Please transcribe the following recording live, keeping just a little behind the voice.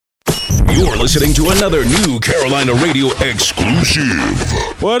You're listening to another new Carolina Radio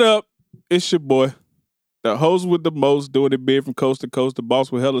exclusive. What up? It's your boy, the host with the most, doing it big from coast to coast, the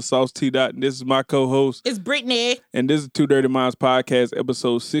boss with hella sauce, T-Dot, and this is my co-host. It's Brittany. And this is Two Dirty Minds Podcast,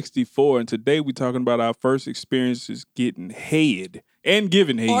 episode 64. And today we're talking about our first experiences getting head and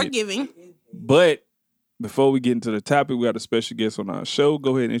giving head. Or giving. But before we get into the topic, we got a special guest on our show.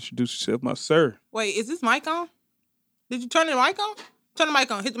 Go ahead and introduce yourself, my sir. Wait, is this mic on? Did you turn the mic on? Turn the mic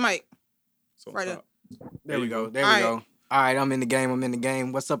on. Hit the mic. So Right there. There we go. There All we right. go. All right, I'm in the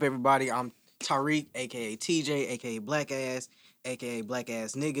game. What's up, everybody? I'm Tariq, a.k.a. TJ, a.k.a. Black Ass, a.k.a. Black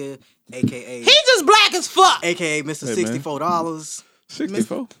Ass Nigga, a.k.a. He just black as fuck. a.k.a. Mr. Hey, man. $64.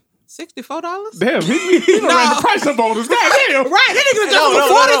 64. $64? Damn, he done ran the price up on us. Goddamn. Right, that nigga No, just no,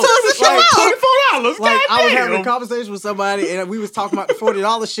 from 40 no. to some Like, shit out. $24. Like, I was having a Goddamn. conversation with somebody, and we was talking about the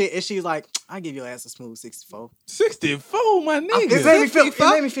 $40 shit, and she was like, I give your ass a smooth 64. 64, my It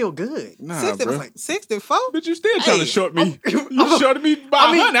nigga. made me feel good. Nah, 60, bro. 64? But you still trying to Hey, short me. I'm- You shorted me by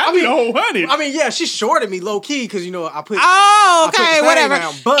I mean- 100. I I need mean- a whole 100. I mean, yeah, she shorted me low-key, because, you know, I put... Oh, I put the okay, thing whatever.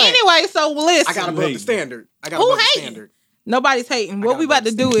 down, but Anyway, so listen. I got above the standard. Who above the hating? standard. Nobody's hating. What got we about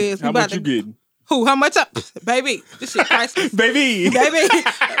to do is... we How about much to, you getting? Who? How much up? Baby, this shit priceless. Baby. Baby.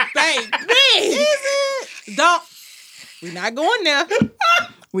 Baby. Don't. We not going there.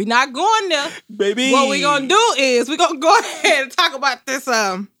 We not going there. Baby. What we gonna do is we gonna go ahead and talk about this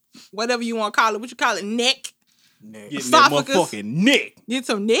whatever you want to call it. What you call it? Neck. Getting that esophagus. motherfucking neck. Get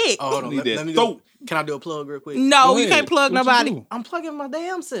some neck. Oh, hold on. Need that Let me throat. Can I do a plug real quick? No, Go you ahead. can't plug What you nobody. do? I'm plugging my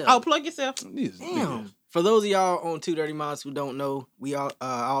damn self. Oh, plug yourself. This Damn. nigga. For those of y'all on Two Dirty Minds who don't know, we all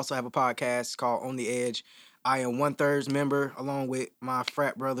I also have a podcast called On the Edge. I am 1/3 member along with my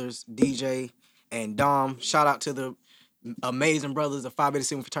frat brothers DJ and Dom. Shout out to the amazing brothers of Phi Beta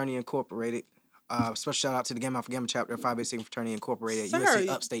Sigma Fraternity Incorporated. Special shout out to the Gamma Alpha Gamma chapter of Phi Beta Sigma Fraternity Incorporated at Sir. USC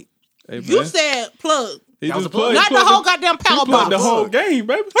Upstate. Hey, man. You said plug. He That was just a plug. plugged. Not the whole goddamn He power plugged the box. whole game,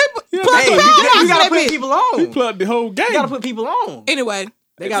 baby. Yeah. Plug Hey, the you power box, gotta put baby. people He on. plugged the whole game. You gotta put people on. Anyway,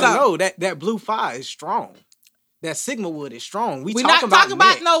 They gotta so, know that blue Phi is strong. That Sigma wood is strong. We not talking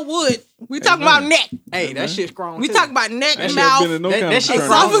about neck. no wood. We talking about neck. Hey, that shit's strong. We too. talking about neck, That shit mouth. been in no That- kind that of shit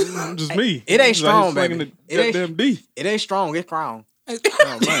fraternity. strong. Just me. It ain't Like strong, slinging baby. the It ain't- goddamn D. It ain't strong. It's ground.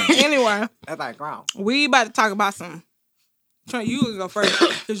 Oh, man. Anyway, That's like ground. we about to talk about some. Trent, you can go first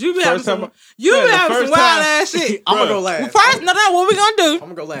because you be having First time some. I- You Yeah, be the having some first wild time- ass shit. I'm gonna go Bruh. last. Well, first, no. What we gonna do? I'm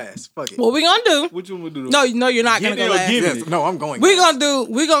gonna go last. Fuck it. What we gonna do? Which one we do? No, you're not gonna Getting go it or last. giving? Yes, no, I'm going. We last.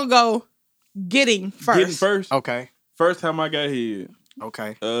 gonna go getting first. Getting first. Okay. First time I got here,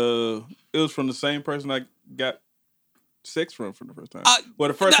 Okay. it was from the same person I got sex from for the first time. Uh, Well,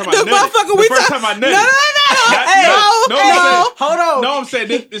 the first the time I nutted. motherfucker we The first talk- time I No, nutted. no, Hey, no, no, hey, no. Hold on. No, I'm saying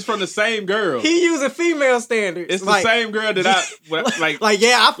this is from the same girl. He using female standards. It's the like, same girl that I like. Like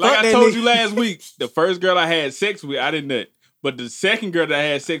yeah, I fucked Like I that told nigga. you last week, the first girl I had sex with, I didn't nut. But the second girl that I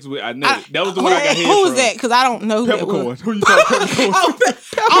had sex with, I nutted. That was the one I got head Who was from. that? Because I don't know who that Peppercorn. was. Who you call Peppercorn?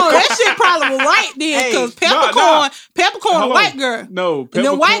 Oh, that shit probably was white then. Hey, Because nah. peppercorn, Hold a on. white girl. No, And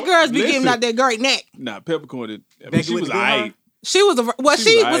Peppercorn. them white girls be listen, giving out that great neck. Nah, Peppercorn. Becky She with was the good aight. She was She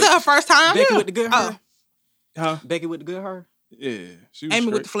was was it her first time? Becky with the good Oh. hair. Huh? Becky with the good hair. Yeah. She was Amy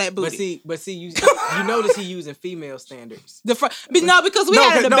with straight. the flat booty. But see, you notice he using female standards. Because we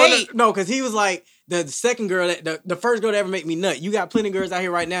had a debate. No, because he was like the second girl that the first girl to ever make me nut. You got plenty of girls out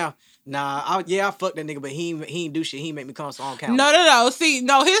here right now. Nah, I fucked that nigga, but he ain't do shit. He ain't make me come, so I don't count. No. See,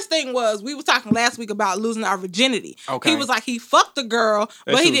 no, his thing was we was talking last week about losing our virginity. Okay. He was like he fucked the girl,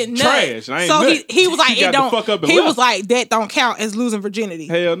 That but he shit was didn't trash. nut. I ain't So nut. he was like He it got the don't. fuck up and He left. was like that don't count as losing virginity.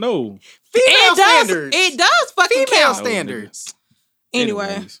 Hell no. Female It does. standards. It does fucking Female count. standards. Anyway,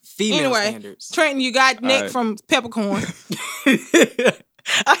 Anyways. Female standards. Trenton, you got neck right. from peppercorn.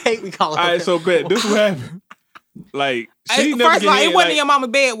 I hate we call it. All right, so bet this what happened. Like she never First get of all, head, it wasn't like, in your mama's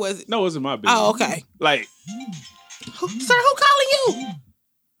bed, was it? No, it wasn't my bed. Oh, okay. Like Sir, who calling you?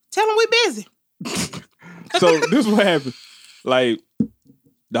 Tell him we busy. so this what happened. Like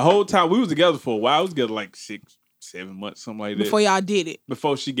the whole time we was together for a while. I was together like 6-7 months, something like that. Before y'all did it.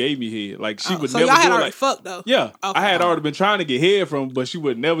 Before she gave me head. Like she would so never y'all do had it. already Like, fucked though. yeah. Okay. I had already been trying to get head from her, but she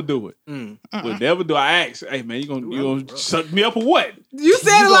would never do it. Would never do it. I asked, hey man, you gonna suck me up or what? You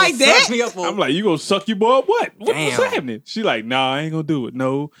said it like that? Suck me up for- I'm like, you gonna suck your boy up what? What's Damn. happening? She like, nah, I ain't gonna do it.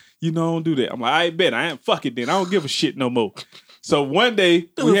 No, you know I don't do that. I'm like, I bet I ain't fuck it then. I don't give a shit no more. So one day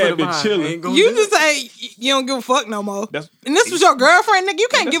Do we it for had the been mind. chilling. Ain't gonna You do just it. say you don't give a fuck no more. That's And this was your girlfriend, nigga. You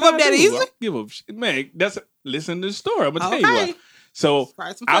can't that's give how up I that do. easily. I give up shit. Man, listen to the story. I'm gonna tell you Okay. why. So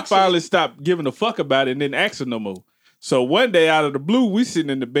Probably some I fuck finally shit. stopped giving a fuck about it and didn't ask her no more. So one day out of the blue, we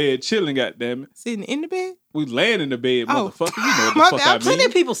sitting in the bed chilling, goddamn it. Sitting in the bed? We laying in the bed, Oh. motherfucker. You know what My the fuck bad. I Plenty mean.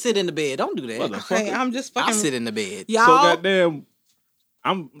 of people sit in the bed. Don't do that. Motherfucker. Okay, I'm just I fucking. sit in the bed. Y'all. So goddamn,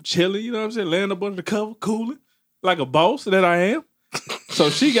 I'm chilling, you know what I'm saying? Laying up under the cover, cooling, like a boss that I am. So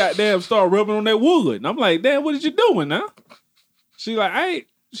she goddamn started rubbing on that wood. And I'm like, damn, what is you doing now? She like,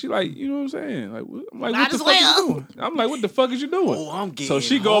 she like, you know what I'm saying? Like, I'm like, what the fuck is you doing? I'm like, what the fuck is you doing? Oh, I'm getting So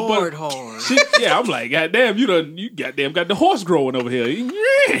she go up hard. Yeah, I'm like, goddamn, you goddamn got the horse growing over here.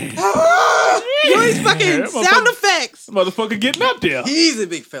 Yeah. You ain't fucking Yeah, sound effects. Motherfucker getting up there. He's a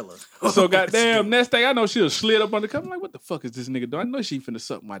big fella. So goddamn, next thing I know, she'll slid up on the cover. I'm like, what the fuck is this nigga doing? I know she ain't finna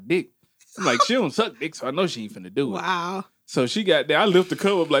suck my dick. I'm like, she don't suck dick, so I know she ain't finna do it. Wow. So she got there. I lift the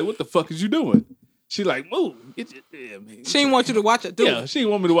cover up like, what the fuck is you doing? She like, move. Get your, yeah, man. She didn't want you to watch it, do Yeah, it. she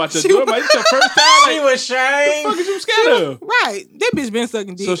didn't want me to watch her She do it. I'm like, it's your first time. She Like, was what ashamed. the fuck is you scared of? Right. That bitch been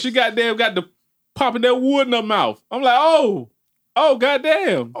sucking dick. So she got the popping that wood in her mouth. I'm like, oh,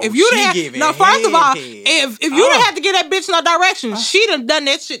 goddamn. if you she didn't giving no, first of all, head. if you didn't have to get that bitch no direction, she done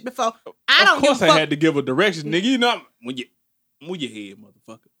that shit before. I don't Of give course a I fuck. had to give her direction, nigga. You know, when you move your head,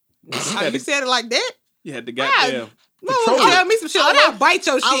 motherfucker. How you said it like that? You had to goddamn No, control tell it. me some shit. I'll bite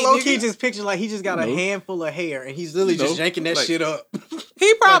your shit. I low key Nigga. just picture like he just got a No. handful of hair and he's literally just No. yanking that Like- shit up.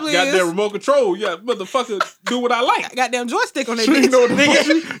 He probably Goddamn is. remote control. Yeah, motherfucker, do what I like. Goddamn joystick on that She didn't know bitch. what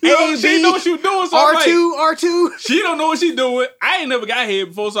the fuck she, she didn't know what she was doing. So I'm like, R2. she don't know what she doing. I ain't never got here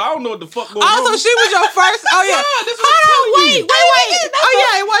before, so I don't know what the fuck going Also, on. she was your first. Oh yeah. Yeah, this is what Hold I'm on, telling you. wait. Oh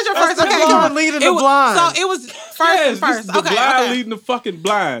yeah, it was your That's first. the Okay, blind come on. leading It the was- blind. So it was first Yes, and first. this is the Okay, blind okay. leading the fucking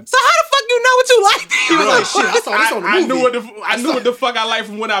blind. So how the fuck you know what you like? He was like, shit, I saw this on the I movie. knew what the fuck I like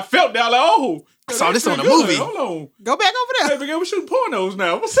from when I felt that. Like, oh, I saw this on pretty the good. movie. Hold on. Go back over Hey, there. nigga, we shooting pornos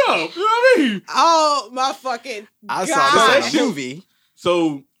now. What's up? You know what I mean? Oh my fucking. I God. saw that this on shit- a movie.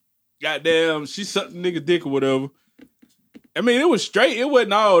 So, goddamn, she sucked the nigga dick or whatever. I mean, it was straight. It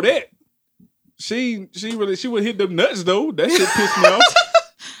wasn't all that. She would hit them nuts though. That shit pissed me off.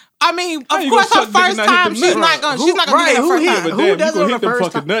 I mean, How of you course, gonna her suck dick first and not hit time, them she's nuts? not gonna. Who- She's not gonna right, do that who first hit- time. But Who damn, does you it gonna on hit the them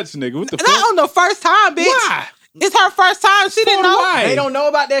first fucking nuts, nigga. What the Not fuck? on the first time, bitch. Why? It's her first time. She didn't know. Why? They don't know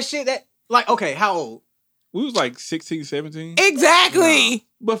about that shit. That like, okay, how old? We was like 16, 17. Exactly.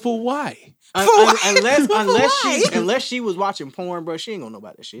 But for why? For what? Unless she was watching porn, bro, she ain't gonna know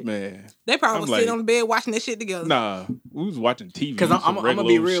about that shit. Man. They probably I'm was like- sitting on the bed watching that shit together. Nah. We was watching TV. Because I'm some gonna regular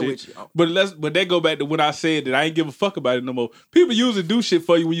be old real shit. with you. But that go back to when I said that I ain't give a fuck about it no more. People usually do shit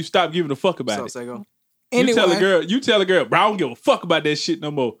for you when you stop giving a fuck about So, it. Sego. Anyway, You tell a girl, bro, I don't give a fuck about that shit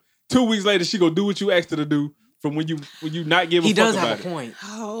no more. 2 weeks later, she gonna do what you asked her to do from when you not give a He fuck does about have a it. point.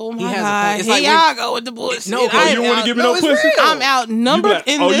 oh He my has a god, point. It's here like y'all go with the bullshit. No, I you am don't wanna out- give me no it's pussy? real. I'm You be outnumbered like,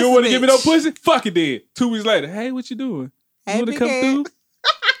 in oh, this. you don't want to give me no bitch. pussy? Fuck it then. 2 weeks later, hey, what you doing? You Hey, want to big come head. through?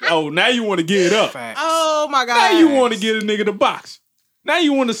 Oh, now you want to get it up. Facts. Oh my god. Now you want to get a nigga the box. Now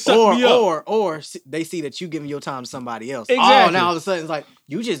you want to suck me up. or they see that you giving your time to somebody else. Exactly. Oh, now all of a sudden it's like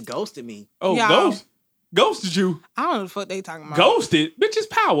you just ghosted me. Oh, Y'all. ghosted you. I don't know what the fuck they talking about. Ghosted? Bitch, it's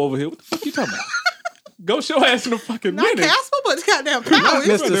power over here. What the fuck you talking about? Ghost your ass in a fucking Not minute. Casper, but goddamn power. Not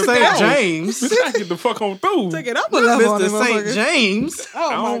It's Mr. just St. down. James. Bitch, I get the fuck on through. Take it up a level on Mr. them St. motherfuckers. James. Oh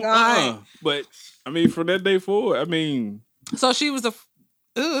I my don't- god. But, I mean, from that day forward, I mean, So she was the.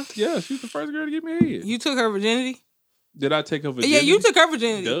 Ugh. yeah, she's the first girl to give me a head. You took her virginity. Did I take her virginity? Yeah, you took her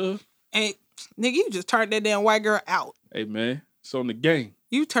virginity. Duh. And nigga, you just turned that damn white girl out. Hey, man, it's on the game.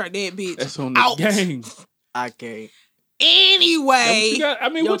 You turned that bitch That's on the out. game. I can't. Anyway, I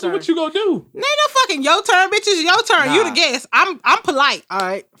mean, Your what turn. you gonna do? ain't no fucking your turn, bitch. It's your turn. You the Nah. guest. I'm polite. All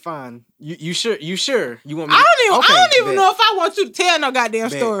right, fine. You sure? You sure? You want me? I don't even bet. know if I want you to tell no goddamn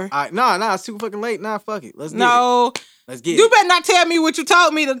Bet. story. All right, nah, it's too fucking late. Nah, fuck it. Let's get it. No, Let's get you it. better not tell me what you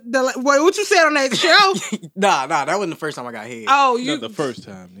told me. What you said on that show. Nah, that wasn't the first time I got hit. Oh, you Not the first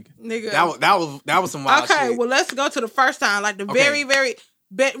time, nigga. nigga. That was some wild Okay, shit. well let's go to the first time, like the Okay. very.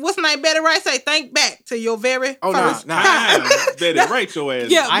 What's the name? Betty Wright say, think back to your very Oh, nah, first nah. time. Betty, right your ass.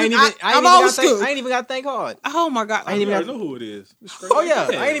 Yeah. I ain't I- even. I'm I old ain't school. even got to think hard. Oh my god. I ain't You even already got- know who it is. Oh yeah,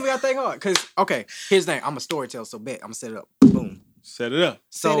 I ain't even got to think hard. Cause okay, here's the thing. I'm a storyteller, so bet I'm gonna set it up. Boom. Set it up.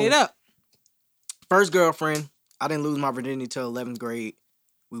 So Set it up. first girlfriend, I didn't lose my virginity till 11th grade.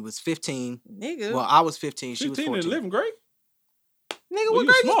 We was 15. Nigga. Well, I was 15. She was 15 and 14. 11th grade? Nigga, Well,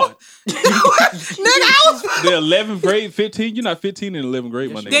 what you grade you smart. Nigga, I was. The 11th grade, 15? You're not 15 in 11th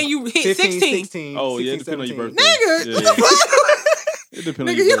grade, my Yes, nigga. Then you hit 15, 16. 16. Oh, yeah, it 16, depends on your 17. birthday. Nigga, Yeah, what the fuck? It depends on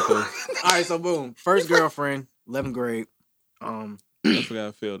Nigga, your you. birthday. All right, so boom. First girlfriend, 11th grade. I forgot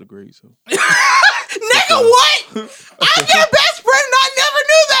I failed the grade, so. Nigga, what? I'm your best friend and I never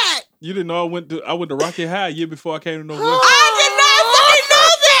knew that. You didn't know I went to Rocky High a year before I came to Northwest. I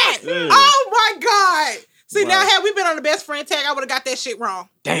did not fucking know that. Yeah. Oh my god. See, now Wow. had we been on the best friend tag, I would have got that shit wrong.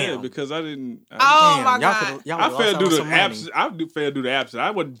 Yeah, Damn. because I didn't. Oh Damn, my y'all God. could've- y'all I would've failed lost due out to some money. absence. I failed due to absence. I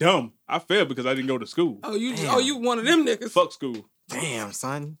wasn't dumb. I failed because I didn't go to school. Oh, you Damn. you one of them niggas. Fuck school. Damn,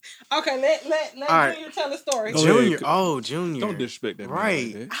 son. Okay, let All right. Junior tell the story. Go ahead. Junior. Oh, Junior. Don't disrespect that. man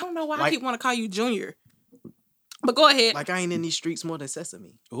Right. like that. I don't know why I Like- keep want to call you Junior. But go ahead. Like I ain't in these streets more than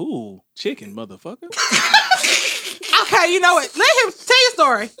Sesame. Ooh, chicken, motherfucker. Okay, you know what? Let him tell your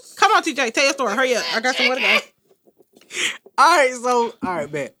story. Come on, TJ, tell your story. Hurry up. I got somewhere to go. All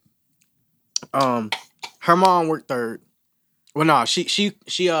right, bet. Her mom worked third. Well, no, she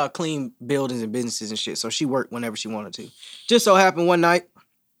cleaned buildings and businesses and shit. So she worked whenever she wanted to. Just so happened one night,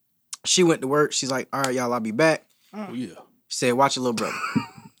 she went to work. She's like, "All right, y'all, I'll be back." Oh yeah. She said, "Watch your little brother."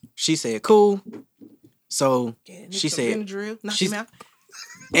 She said, "Cool." So she said, drill. Knock she's- him out.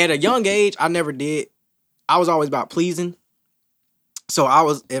 at a young age, I never did. I was always about pleasing. So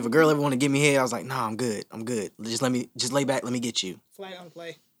if a girl ever want to give me head, I was like, "Nah, I'm good. I'm good. Just lay back. Let me get you." Flag on the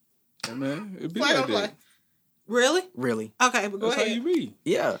play. Yeah, man, it be Flag on like the play. that. Really? Really? Okay, but go That's how ahead. you be.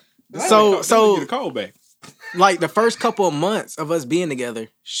 Yeah. That's So get a call back. like the first couple of months of us being together,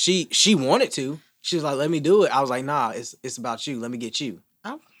 she wanted to. She was like, "Let me do it." I was like, "Nah, it's about you. Let me get you."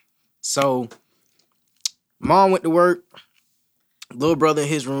 Oh. So mom went to work. Little brother in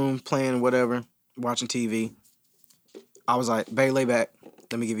his room playing whatever, watching TV. I was like, "Babe, lay back.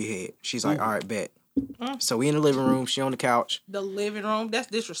 Let me give you head." She's like, "All right, bet." So we in the living room. She on the couch. The living room. That's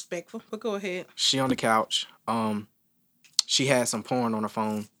disrespectful. But go ahead. She on the couch. She had some porn on her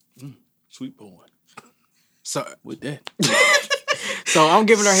phone. Sweet boy. So With that. so I'm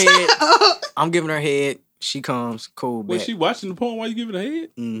giving her head. I'm giving her head. She comes. Cool, Was bet. she watching the porn while you giving her head?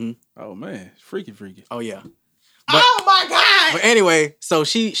 Mm-hmm. Oh man, freaky. Oh yeah. Oh my God. But anyway, so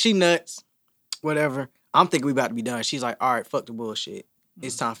she nuts, whatever. I'm thinking we about to be done. She's like, "All right, fuck the bullshit.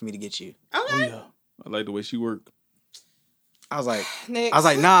 It's time for me to get you." Oh Okay. yeah. I like the way she worked. I was like, Next.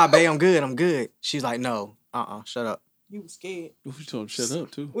 "Nah, babe, I'm good. She's like, "No, shut up." You was scared. What you told him shut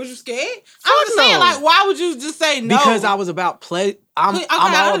up too? Was you scared? I was saying, no. like, why would you just say no? Because I was about play. I'm Okay, I all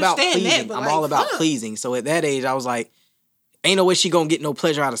about understand that, pleasing. but I'm like, all about fuck. pleasing. So at that age, I was like, "Ain't no way she gonna get no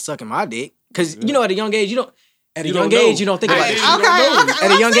pleasure out of sucking my dick." Because you know, at a young age, you don't. At a You young don't know. age, you don't think about Okay, that shit. okay.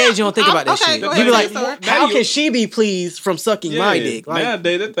 At a young age, you don't think about that Okay, shit. go You ahead, be like, sorry. "How can she be pleased from sucking my dick?" Like,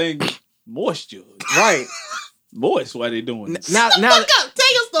 nowadays that thing moisture. right Moist why they doing this. now, Fuck up.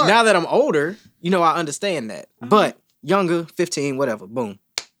 Tell your story. now that I'm older, you know, I understand that. But younger, 15, whatever, boom.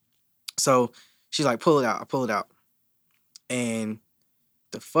 So she's like, "Pull it out." I pull it out. And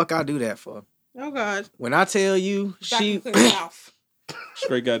the fuck I do that for? Oh God. When I tell you, she, Vacuum cleaner mouth.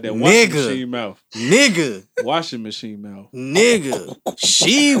 Straight got that washing Nigga. machine mouth. nigga, Washing machine mouth. nigga,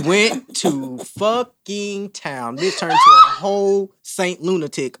 she went to fucking town. Bitch turned to a whole Saint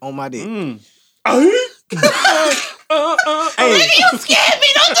lunatic on my dick. Hey, You scared me.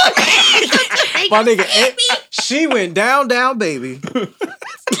 Don't do that. my nigga, she went down, baby.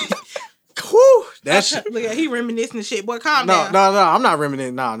 Whew, that shit. Look at he reminiscing and shit. Boy, calm No, down. no, I'm not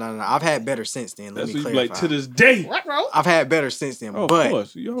reminiscing. No. I've had better since then. Let That's me what you clarify. like to this day. What, bro? I've had better since then. Oh, but of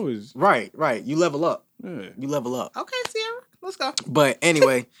course. You always right. You level up. yeah. You level up. Okay, Sierra. Let's go. But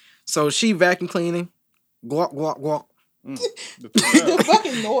anyway, so she vacuum cleaning. Guap. The The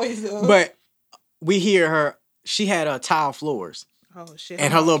fucking noise. But we hear her. She had tile floors, Oh shit.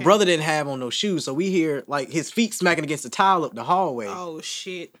 and her little brother didn't have on no shoes. So we hear like his feet smacking against the tile up the hallway. Oh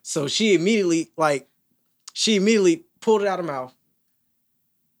shit. So she immediately pulled it out of her mouth,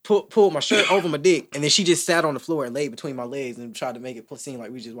 pulled my shirt over my dick, and then she just sat on the floor and laid between my legs and tried to make it seem like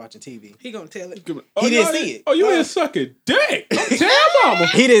we was just watching TV. He gonna tell it. Oh, He you didn't already- see it. Oh, you ain't sucking dick. Tell mama.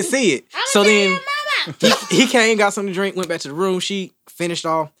 He didn't see it. So then he came, got something to drink, went back to the room. She finished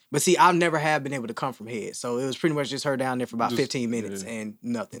off. But see, I've never have been able to come from head. So it was pretty much just her down there for about Just- 15 minutes yeah. and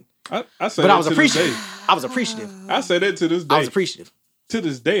nothing. I say But that I was to appreciative. This day. I was appreciative. I say that to this day. I was appreciative. To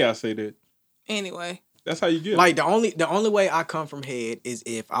this day, I say that. Anyway. That's how you get. Like the only way I come from head is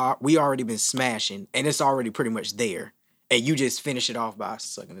if we already been smashing and it's already pretty much there. And you just finish it off by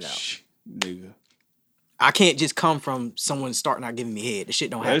sucking it out. Shh, nigga. I can't just come from someone starting out giving me head. The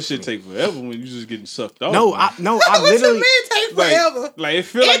shit don't happen. That shit for me. take forever when you just getting sucked off. No, man. I What you literally mean take forever? Like it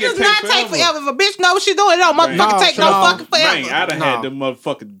feel It like does it not takes take forever. If a bitch knows what she doing, it don't motherfucking take no fucking forever. Man, I done No. had them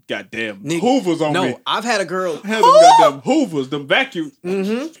motherfucking goddamn Nigga, hoovers on no, me. I've had a girl. I had them goddamn hoovers, them vacuum.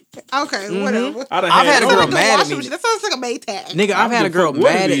 Okay, whatever. I done I've had a them. girl That mad at me. sounds like a Maytag. Nigga, I've had a give a girl fuck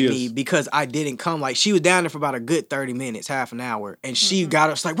what mad it at is. me because I didn't come. Like, she was down there for about a good 30 minutes, half an hour. And she Mm-hmm. got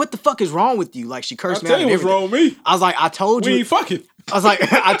us like, "What the fuck is wrong with you?" Like, she I cursed me tell out you and what's everything. wrong with me. I was like, I told We you. ain't fucking. I was like,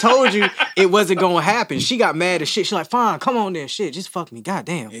 I told you it wasn't going to happen. She got mad as shit. She's like, "Fine, come on then. Shit, just fuck me. God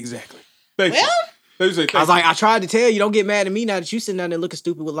damn." Exactly. Thank Well, you. Let me say, I was like, I tried to tell you, don't get mad at me now that you sitting down there looking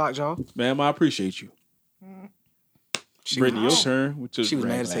stupid with lockjaw. ma'am, I appreciate you. Brittany, your turn with your She was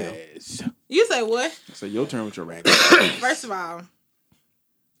mad as hell. rags. You say what? I said, your turn with your rags. First of all,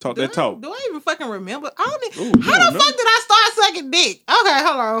 Talk do that talk. I even fucking remember? I don't Ooh, even, you how the remember? fuck did I start sucking dick? Okay,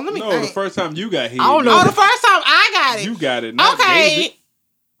 hold on. Let me No, the think. first time you got hit. I don't know. Oh, the first time I got it. You got it. Not David. Okay.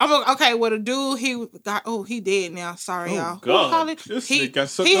 Okay, well, the dude, he dead now. Sorry, Oh, y'all. Who God. called it? This he nigga got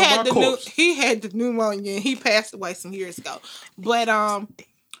sucked he up had by the a corpse. he had the pneumonia and he passed away some years ago. But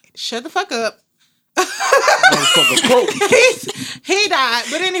shut the fuck up. Motherfucker croak. he died.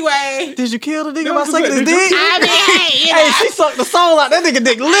 But anyway, Did you kill the nigga No, by I'm sucking his saying, did you dick? I mean, hey, you Hey, know, she sucked the soul out that nigga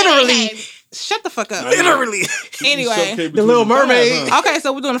dick, literally. hey, shut the fuck up. Literally. Anyway, The Little Mermaid. okay,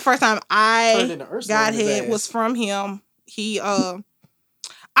 so we're doing the first time Turned I into Ursula got in his hit ass. was from him. He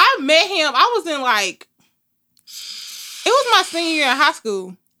I met him. I was in like, it was my senior year in high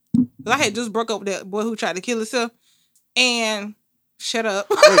school. 'Cause I had just broke up with that boy who tried to kill himself. And shut up.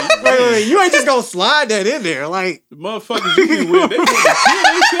 Wait, you ain't just gonna slide that in there. Like, The motherfuckers you be with, they want to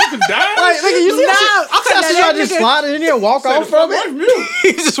kill themselves and die. like nigga, you see that shit? okay, That now shit, that y'all just nigga- slide it in there and walk Say off the from fuck away it. from you.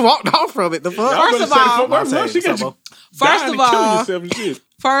 He just walked off from it. The fuck? Y'all First better of say the all- fuck away from her. She got you First dying of and killing all- yourself and shit.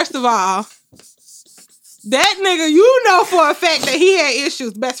 First of all, that nigga, you know for a fact that he had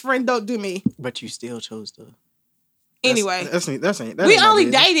issues. Best friend don't do me. But you still chose to. Anyway, that ain't we my only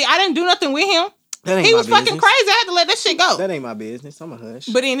business. dated. I didn't do nothing with him. That ain't He my was fucking business. crazy. I had to let that shit go. That ain't my business. I'm a hush.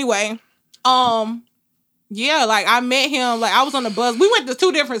 But anyway, yeah, like I met him, like I was on the bus. We went to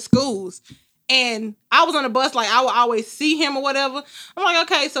two different schools. And I was on the bus, like I would always see him or whatever. I'm like,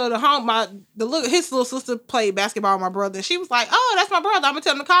 okay, so his little sister played basketball with my brother. And she was like, oh, that's my brother. I'm gonna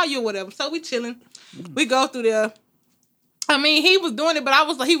tell him to call you or whatever. So we chilling. We go through there. I mean, he was doing it, but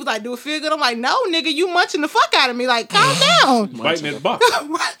he was like, do it feel good? I'm like, no, nigga, you munching the fuck out of me. Like, calm down. Biting at the box.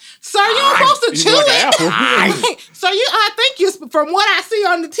 Sir, you're supposed to He's chew like an it. apple. So I think from what I see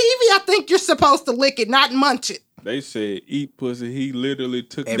on the TV, I think you're supposed to lick it, not munch it. They said eat pussy. He literally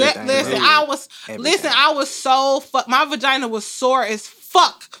took Everything. Listen, man. I was so my vagina was sore as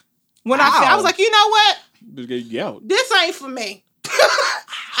fuck when I was like, you know what? Just get gout. This ain't for me.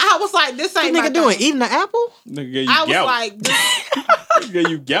 I was like, this What ain't nigga my doing? thing. Eating the apple? Nigga gave you I was gout. like, Nigga gave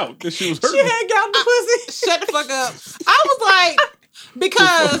you gout. That shit was hurting. gout the pussy. shut the fuck up. I was like,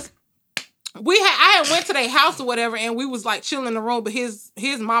 because I had went to their house or whatever, and we was like chilling in the room, but his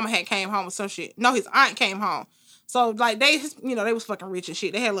mama had came home or some shit. No, his aunt came home. So like they was fucking rich and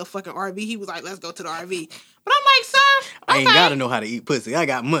shit. They had a little fucking RV. He was like, let's go to the RV. But I'm like, sir, I ain't okay. gotta know how to eat pussy. I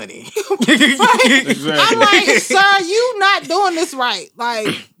got money. Exactly. I'm like, sir, you not doing this right. Like,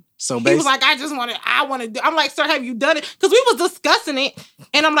 So he basically, was like, I want to do. I'm like, sir, have you done it? Because we was discussing it,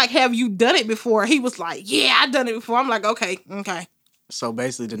 and I'm like, have you done it before? He was like, yeah, I done it before. I'm like, okay. so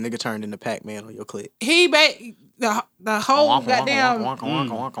basically, the nigga turned into Pac-Man on your clip. He the whole goddamn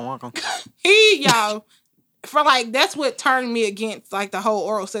he y'all for like that's what turned me against like the whole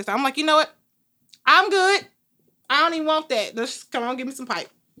oral sex. I'm like, you know what? I'm good. I don't even want that. Just come on, give me some pipe.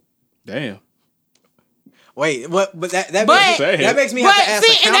 Damn. Wait, what? But that But- makes me have to ask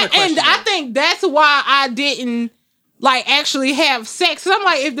a counter question. and I think that's why I didn't like actually have sex. Cause I'm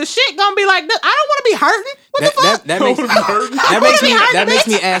like, if the shit gonna be like this, I don't want to be hurting. What the fuck? that makes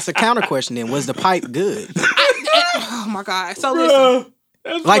me ask a counter question. Then was the pipe good? Oh my god! So listen.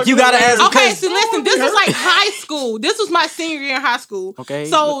 Like, you gotta ask- Okay, because- so listen, this was like high school. This was my senior year in high school. Okay,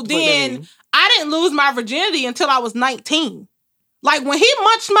 So what that then mean? I didn't lose my virginity until I was 19. Like when he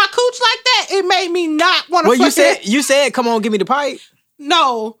munched my cooch like that, it made me not want to Well, fucking... you said, come on, give me the pipe.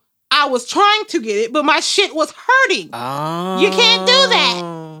 No, I was trying to get it, but my shit was hurting. You can't do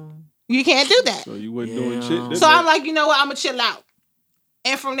that. You can't do that. So you wasn't doing shit. So I'm like, you know what? I'm going to chill out.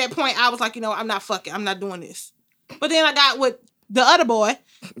 And from that point, I was like, you know what? I'm not fucking. I'm not doing this. But then I got with the other boy.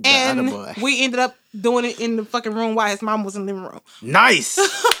 And other boy. we ended up doing it in the fucking room while his mom was in the living room. Nice.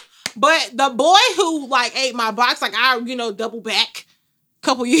 But the boy who like ate my box, like I, double back a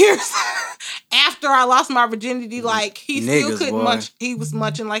couple years after I lost my virginity, like he still Niggas, couldn't boy. munch. He was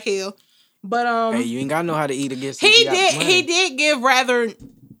munching like hell. But Hey, you ain't gotta know how to eat against. he did give rather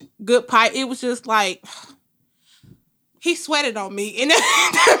good pipe. It was just like he sweated on me, and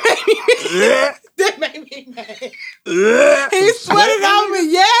that made me mad. He sweated on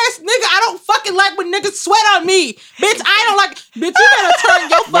me. Yes, nigga. I don't fucking like when niggas sweat on me. Bitch, I don't like. Bitch, you better turn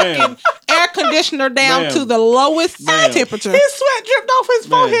your fucking air conditioner down Ma'am. to the lowest Ma'am. temperature. His sweat dripped off his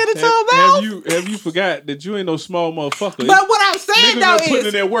forehead into her mouth. Have you forgot that you ain't no small motherfucker? But what I'm saying Niggas though been putting in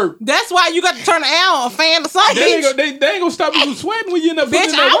is their work. that's why you got to turn the air on, a fan or something. They ain't, Bitch, they ain't gonna stop you from sweating when you end up putting bitch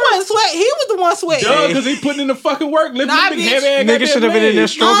in their I work. wasn't sweating. He was the one sweating. Duh, because he putting in the fucking work, lifting Nah, the big bitch. heavy ass Nigga should have been in there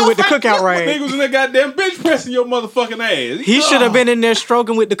stroking with the cookout rag. Niggas in that goddamn bench pressing your motherfucking ass. He should have been in there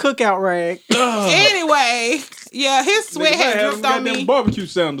stroking with the cookout rag. Anyway, yeah, his sweat had dripped on goddamn me. barbecue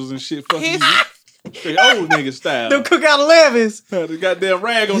sandals and shit. Fucking His, straight old nigga style. The cookout 11s. Had the goddamn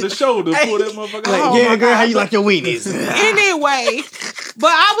rag on the shoulder. Pull that motherfucker Like, off. yeah, girl, how you like your weenies? anyway,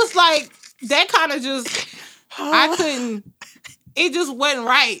 but I was like, that kind of just, I couldn't. It just wasn't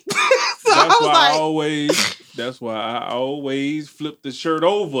right. So I That's was why like, that's why I always flip the shirt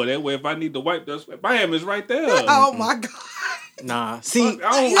over. That way, if I need to wipe the sweat, bam, it's right there. oh my god. Nah, see, I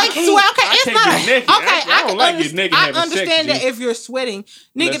don't, Like, I sweat, okay, I it's can't not. get naked. Okay, I don't like getting naked. I having sex, understand that G. if you're sweating,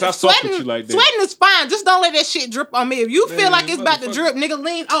 nigga, Unless I fuck with sweating, you like that. sweating is fine. Just don't let that shit drip on me. If you feel Man, like it's about to motherfucker. drip, nigga,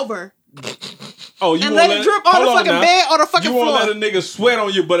 lean over Oh, you and won't let it drip on the hold fucking now. bed or the fucking You won't floor. let a nigga sweat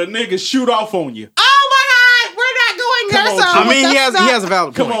on you, but a nigga shoot off on you. Oh my god, we're not going there. Come on, So Chief. I mean, he that's has a not-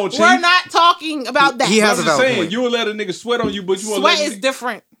 valid point. Come on, Chief. We're not talking about that. He has I'm a just valid saying, point. you will let a nigga sweat on you, but you won't Sweat let is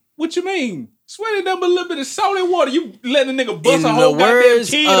different. What you mean? Sweat ain't nothing but a little bit of salty water. You letting a nigga bust In a the whole goddamn words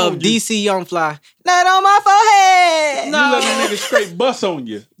kid of on you. DC Young Fly, not on my forehead. No. You letting a nigga straight bust on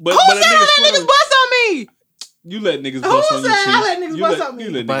you. But, Who but said a I nigga let sweat niggas on bust on me? you let niggas Who bust on you, said I Chief. let niggas You bust on me?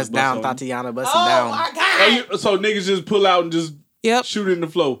 you let Bust niggas down, on you. Tatiana, busting Oh down. my Oh, god. so niggas just pull out and just Yep. shoot it in the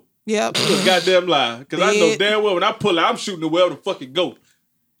floor. Yep. It's a goddamn lie. Because I know Bitch. damn well when I pull out, I'm shooting the wherever the fuck it go.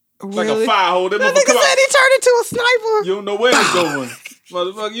 It's like Really? a fire hole. That That motherfucker nigga come out. said he turned into a sniper. You don't know where it's going.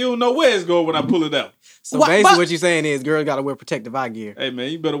 Motherfucker, you don't know where it's going when I pull it out. So What- basically, but- what you're saying is, girls gotta wear protective eye gear. Hey,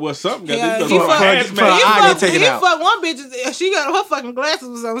 man, you better wear something. Yeah, You he better wear fuck- a he hazmat. fuck- He I didn't take it he out. fucked one bitch. She got her fucking glasses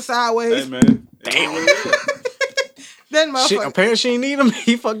was on sideways. Hey, man. Damn. That Shit, motherfucker. apparently she didn't need him.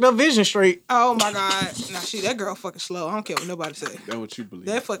 He fucked up vision straight. Oh my god. Nah, that girl fucking slow. I don't care what nobody say. That's what you believe.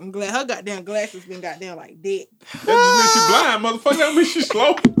 That fucking her goddamn glasses been goddamn like dead. That just means she blind, motherfucker. That means she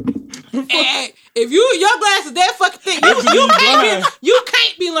slow. And if your glasses that fucking thing, That just mean blind. you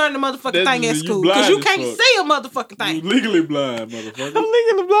can't be learning the motherfucking That thing just at mean you school because blind you as can't fuck. see a motherfucking You thing. legally blind, motherfucker. I'm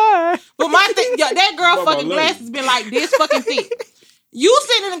leaving the blind. But my thing, that girl What about fucking lady? glasses been like this fucking thick. You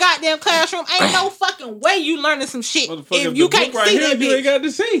sitting in the goddamn classroom, ain't no fucking way you learning some shit Motherfucker, if you the can't book right see here, that you ain't bitch. got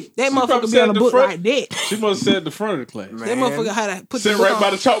to see. That She probably motherfucker be sat on at the book front. like that. She must have sat at the front of the class. That motherfucker had to put the Sit book right on, by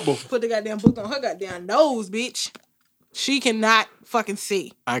the chalkboard. put the goddamn book on her goddamn nose, bitch. She cannot fucking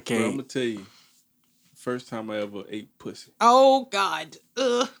see. I Bro, I'm can't. gonna tell you, first time I ever ate pussy Oh God.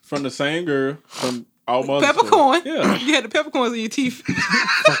 Ugh. from the same girl from all my other Peppercorn. stories. Yeah, You had the peppercorns in your teeth.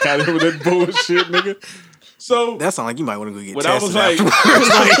 fuck out of here with that bullshit, nigga. So That sound like you might want to go get when I tested was like,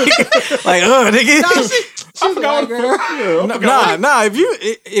 afterwards. like, nigga. No, she I was forgot like, what the girl. fuck. Yeah, I Nah, forgot nah.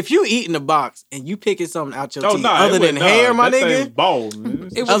 If you eat in the box and you picking something out your what- teeth it other than wasn't- hair, my that thing was nigga. balls, man.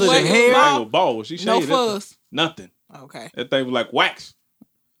 It was Other what? than hair? That thing was balls. She No shaved that thing. fuzz. Nothing. Okay. That thing was like wax.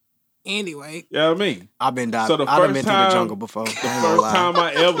 Anyway. You know what I mean? I've been So the I've first been through time- the jungle before. The first time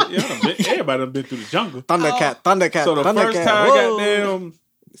I ever, everybody done been through the jungle. Thundercat, Thundercat, So the Thundercat. first time, whoa. goddamn,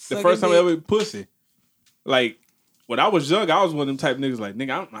 the Suck first a time I dick. ever ate pussy, like when I was young, I was one of them type of niggas like,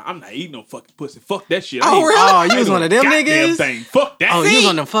 nigga, I'm not eating no fucking pussy. Fuck that shit. I Oh, ain't- really? Oh, I you ain't was no one of them goddamn niggas? Thing. Fuck that. Oh, you was See?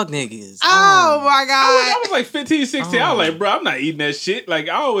 on them fuck niggas. Oh my I God. was like 15, 16. I was like, bro, I'm not eating that shit. Like,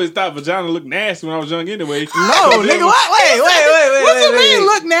 I always thought vagina looked nasty when I was young anyway. No, nigga, what? Wait. What you mean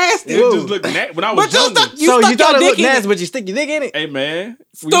look nasty? It Whoa. just looked nasty when I was But you younger. stuck, you So stuck you thought your it dick looked in nasty, it. but you stick your dick in it? Hey, man.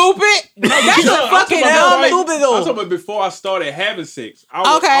 Stupid. That's a fucking I'm dumb. stupid though. I'm talking about before I started having sex. I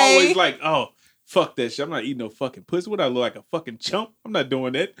was Okay. always like, oh, fuck that shit. I'm not eating no fucking pussy. What I look like, a fucking chump? I'm not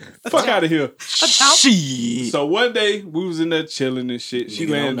doing that. Fuck out of here. Shit. So one day we was in there chilling and shit. She Nigga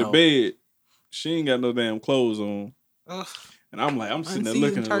laying in don't the know. bed. She ain't got no damn clothes on. Ugh. And I'm sitting there Unseasoned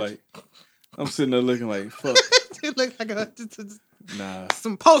looking at her turkey. like, I'm sitting there looking like, fuck, It looked like nah,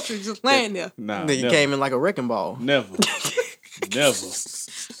 some poultry just laying there. nah, Nigga never, came in like a wrecking ball. never, never.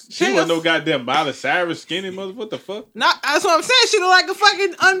 She wasn't no goddamn Miley Cyrus skinny mother. What the fuck? That's what I'm saying. She look like a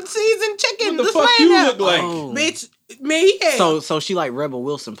fucking unseasoned chicken What the just fuck laying you there. look like? Oh. Bitch, me, yeah. So she like Rebel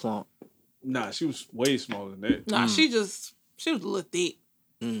Wilson plump. Nah, she was way smaller than that. Nah, she was a little thick.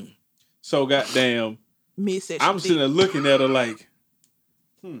 So goddamn, Midsection I'm sitting there looking at her like,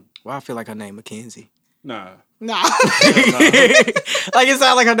 Well, I feel like her name Mackenzie. nah. Nah. Like it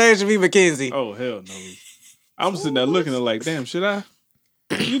sounds like her name should be Mackenzie. Oh hell no. I'm sitting there looking at her like, damn, should I?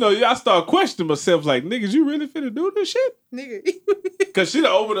 you know, I start questioning myself like, niggas, you really finna do this shit? Nigga. Cause she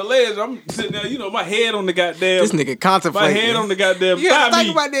done over the ledge. I'm sitting there, you know, my head on the goddamn. This nigga contemplating. My head on the goddamn You thigh gotta think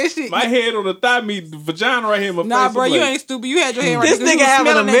meat. about that shit. My head on the thigh meat, the vagina right here in my Nah, face. bro, I'm you like, ain't stupid. You had your head right This there. You nigga was having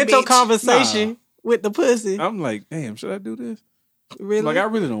a smelling that mental bitch. conversation with the pussy. I'm like, damn, should I do this? Really? Like, I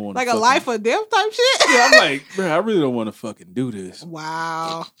really don't want to. Like a life or death type shit? Yeah, I'm like, bro, I really don't want to fucking do this.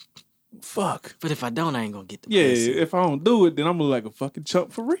 Wow. Fuck. But if I don't, I ain't gonna get the Yeah, pussy. if I don't do it, then I'm gonna look like a fucking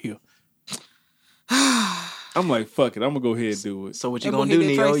chump for real. I'm like, fuck it, I'm gonna go ahead and do it. So what you That gonna boy do, hit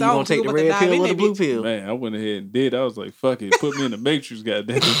that Neo? Trey You gonna Songz, take you the about to red dive pill in or the that blue bitch. pill? Man, I went ahead and did. I was like, fuck it, put me in the Matrix,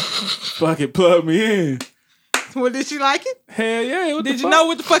 goddamn. Fuck it, plug me in. Well, did she like it? Hell yeah. What Did the you fuck? know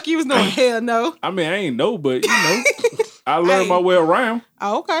what the fuck you was doing? Hell no. I mean, I ain't know, but you know, I learned Hey. my way around.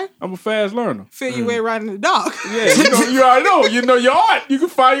 Oh, okay. I'm a fast learner. Feel your way right in the dark. Yeah, you already know. You know your art. You can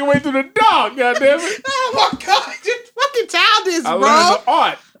find your way through the dark, goddamn it. Oh my god, you fucking childish, I bro. learned the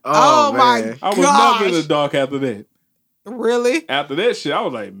art. Oh, my man. I was gosh. never in the dark after that. Really? After that shit, I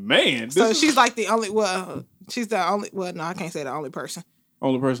was like, man, this So is she's like the only. Well, she's the only. Well, no, I can't say the only person. the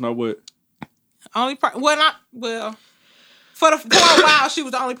only person I would. Well, not well. For a while, she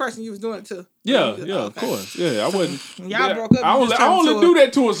was the only person you was doing it to. Yeah, Okay. yeah, of course. Yeah, I wasn't. Y'all yeah, broke up, I you only, just I turned only into do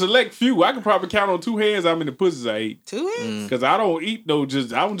that to a select few. I can probably count on two hands how many pussies I ate. 2 hands. Cause I don't eat no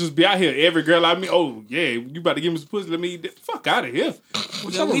just. I don't just be out here. Every girl I meet, oh yeah, you about to give me some pussy? Let me eat that. Fuck out of here.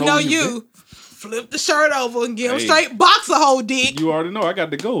 Which I We don't know who you. Flip the shirt over and give him Hey. straight box a whole dick. You already know I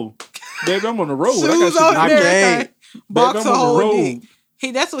got to go, baby. I'm on the road. Shoes I got shit on to and do. everything. Box I'm a on the whole road. dick.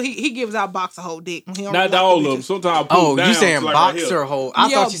 That's what he gives out box a whole dick. He don't Not like all the of them. bitches. Sometimes I put Oh, them down. you saying like box right here. or hole? I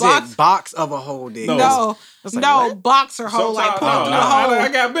Yeah, thought you box. said box of a whole dick. No. No, was like, no, what? boxer hole like Sometimes, put him no, through no, the hole.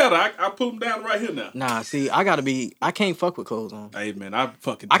 I got better. I put them down right here now. Nah, see, I can't fuck with clothes on. Hey man, I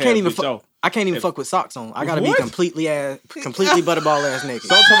fucking. I can't even fuck. fuck. I can't even If- fuck with socks on. I gotta be What? completely butterball ass naked.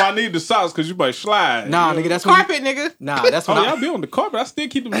 Sometimes I need the socks because you might slide. Nah, you know? nigga, that's when you, Carpet, nigga. nah, that's when Oh yeah, I I, be on the carpet. I still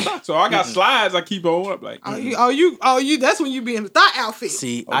keep them socks. So I got slides. I keep on up like. Oh, you. That's when you be in the thought outfit.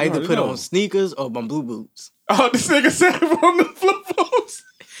 see. Oh, I you either already put know. on sneakers or my blue boots. Oh, this nigga said on the flip flops.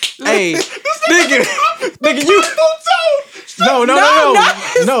 Hey, nigga, you. No,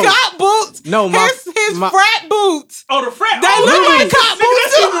 his no. cop boots. No, his my- frat boots. Oh, the frat. They oh, look really? like cop Nigga,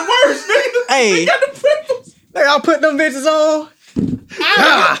 that's boots. even worse, nigga. Hey, They got the prickles. nigga, I'll put them bitches on.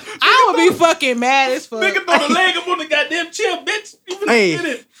 I would be fucking mad as fuck. Nigga throw the leg up on the goddamn chair, bitch. You finna Hey. get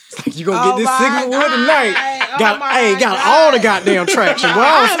it. You gonna get this my signal wood God. tonight? Oh Got my got God. all the goddamn traction, boy.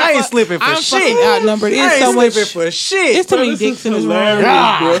 I ain't slipping for I'm shit. fucking outnumbered. I It's ain't so much. slipping for shit. It's too Bro, many this dicks is in this room.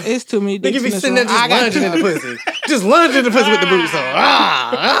 hilarious, bro. It's too many dicks Nigga in be this sitting room. there just I got lunging in the pussy. Just lunging in the pussy with the boots on.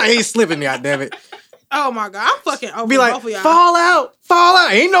 I ain't slipping, goddammit. Oh my god, I'm fucking over Be like, both of y'all. fall out.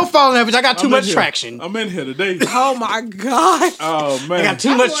 Ain't no falling out, bitch. I got too I'm much in here. traction. I'm in here today. Oh my god. Oh man. I got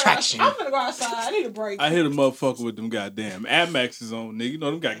too much traction. I'm gonna go outside. I need a break. I hit a motherfucker with them goddamn Air Maxes on, nigga. You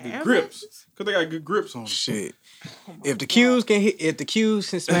know them got good Air grips. Cause they got good grips on them. Shit. If the Qs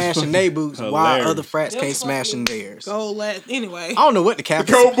can smash in their boots, why hilarious. other frats Them can't smash in fucking theirs? Go let anyway. I don't know what the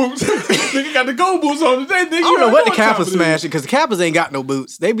Kappas. Gold boots. Nigga got the gold boots on today, nigga. I don't know what the Kappas smashing because the Kappas ain't got no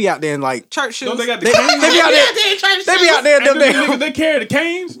boots. They be out there in like Church shoes. Don't they got the they, canes? they be out there. in church They be shoes. out there in them Ain't them niggas, damn. they carry the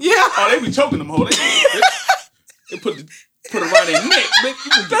canes? Yeah. Oh, they be choking them, hoe. They put it around their neck, bitch.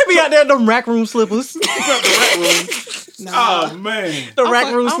 You They be out there in them rack room slippers. got the rat room. Nah. Oh man. The I'm rack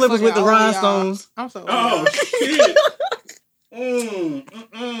fuck- room I'm slippers with the fucking old, y'all. rhinestones. I'm so Oh shit.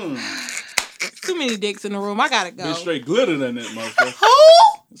 too many dicks in the room. I gotta go. Bitch straight glittered in that motherfucker. Who?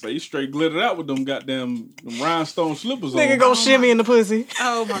 It's like you straight glittered out with them goddamn them rhinestone slippers Nigga on. go shimmy in the pussy.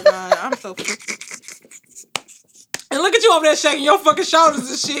 Oh my god, I'm so. And look at you over there shaking your fucking shoulders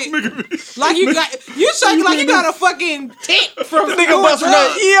and shit. Like you shaking like you got a fucking tick from Nigga doing busting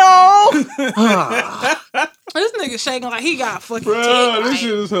drugs. that, yo. This nigga shaking like he got a fucking Bruh, tick. this Like, shit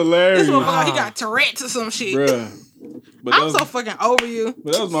is hilarious. this motherfucker like he got Tourette's or some shit. Bruh. But I'm that so fucking over you.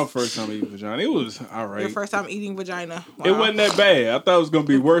 but that was my first time eating vagina. It was alright. Your first time eating vagina. Wow. It wasn't that bad. I thought it was gonna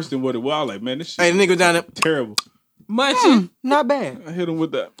be worse than what it was. I was like, man, this shit Hey, the nigga down there. terrible. Munching. Not bad. I hit him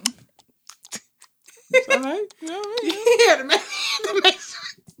with that. It's alright. You know what I mean? He had to make sure.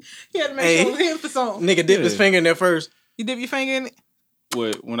 He had to make Hey. sure it was him for something. Nigga dipped his Yeah. finger in there first. You dip your finger in it?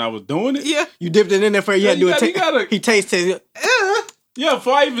 What, when I was doing it? Yeah. You dipped it in there first. You Yeah, had to do you a gotta- you gotta- He tasted it. Yeah,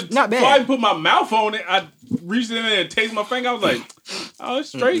 before I even Not bad. before I even put my mouth on it, I reached in there and tasted my finger. I was like, oh, it's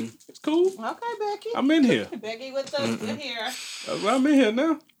straight. It's cool. Okay, Becky. I'm in here. Becky with the hair. I'm in here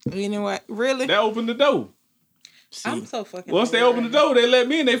now. You know what? Really? That opened the door. I'm so fucking. Once they over opened it. the door, they let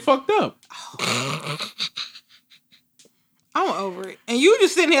me in. They fucked up. I'm over it. And you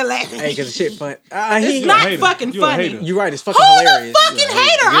just sitting here laughing. Hey, cause the shit fun. It's You a not hater. fucking You a funny. hater. You're right. It's fucking Who's hilarious. a fucking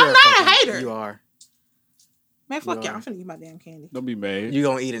hater? You're I'm not a fucking- hater. You are. Man, fuck You y'all. are. I'm finna eat my damn candy. Don't be mad. You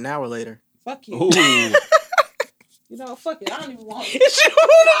gonna eat it an hour later. Fuck you. Ooh. You know, fuck it. I don't even want it. Fuck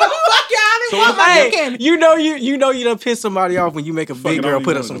y'all. I So don't want my what's- damn Hey, candy. you know you done piss somebody off when you make a Fuck big it, I girl don't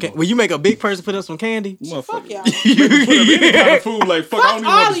put even up know some no candy. more. When you make a big person put up some candy. Fuck y'all. Put up any kind of food like fuck. I don't even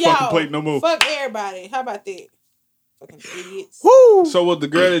all want of this fucking y'all. plate no more. Fuck everybody. How about that? Fucking idiots. Woo! So was the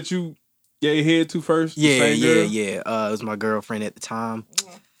girl that you gave head to first? the Yeah, same yeah, girl? yeah. It was my girlfriend at the time.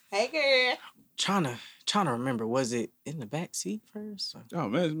 Hey, girl. Trying to remember, was it in the back seat first? Oh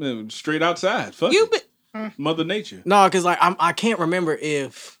man, straight outside. Fuck You it. been. Mother Nature. No, because like I can't remember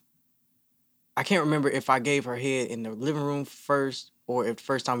if I gave her head in the living room first, or if the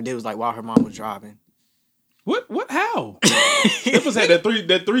first time we did was like while her mom was driving. What? How? It was had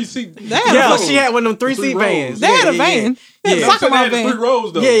that three seat. Damn. Yeah, Fuck. she had one of them three seat rows. vans. They had a Yeah. van. Yeah. Yeah. Fuck Fuck my had the van. 3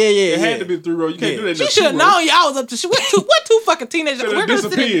 rows though. Yeah. It yeah. had to be 3 rows. You can't Yeah. do that. In She a should have 2 known y'all was up to shit. What two fucking teenagers? Should've We're gonna sit in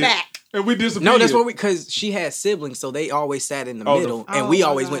the disappeared. back. And we disappeared. No, that's what because she had siblings, so they always sat in the middle, and we Oh,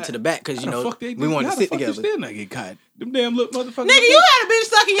 always my went God. to the back because How the fuck they we did- wanted how to the sit fuck together. You still not get caught. Them damn little motherfuckers. Nigga, you had a bitch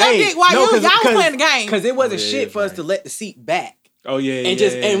sucking your dick while y'all was playing the game. Because it wasn't Oh, yeah, shit for us right. to let the seat back Oh yeah. and yeah,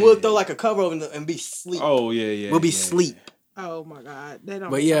 and we'll throw like a cover over and be sleep. Oh yeah. we'll be yeah. sleep. Oh my god, they don't.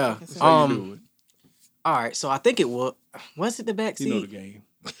 But make yeah, fucking sense. That's how you do it. All right, so I think it was it the back seat? You know the game.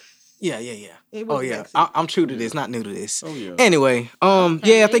 Yeah. It was Oh the yeah, back seat. I'm true to this, not new to this. Oh yeah. Anyway,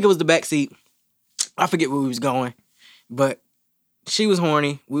 yeah, I think it was the back seat. I forget where we was going, but she was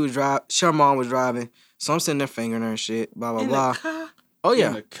horny. We was her mom was driving, so I'm sitting there fingering her and shit. Blah blah In blah. the car. Oh In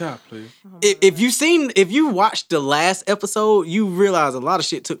yeah. the car, please. If you watched the last episode, you realize a lot of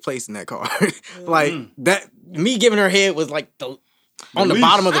shit took place in that car. Like that, me giving her head was like on the least.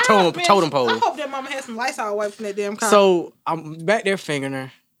 bottom of the Man, totem pole. I hope that mama had some Lysol wipes in that damn car. So I'm back there fingering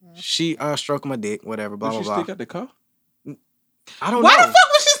her. She stroking my dick, whatever, blah Did blah she blah. stick out the car? I don't why know. the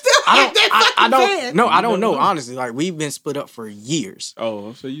fuck was she still at that fucking I don't. van? No, I You don't never know. know. Honestly, like we've been split up for years.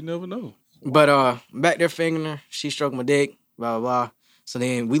 Oh, so you never know. But back there fingering her, she stroked my dick, blah blah blah. So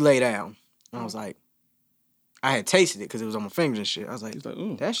then we lay down. And I was like, I had tasted it because it was on my fingers and shit. I was like, He's like,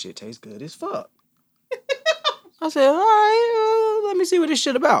 ooh. that shit tastes good as fuck. I said, all right, let me see what this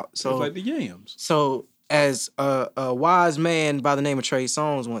shit about. So So, like the yams. so as a wise man by the name of Trey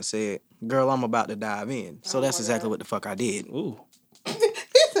Songz once said, "Girl, I'm about to dive in." So Oh that's my exactly God. what the fuck I did. Ooh.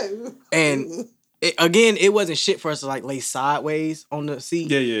 And it wasn't shit for us to like lay sideways on the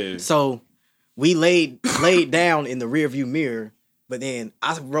seat. Yeah. So we laid down in the rearview mirror, but then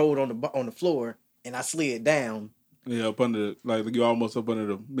I rolled on the floor and I slid down. Yeah, up under like you almost up under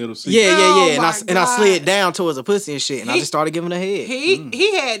the middle seat. Yeah. Oh And my I slid God. down towards a pussy and shit, and I He- just started giving her head.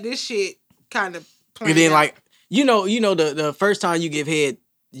 he had this shit kind of. And then like you know the first time you give head,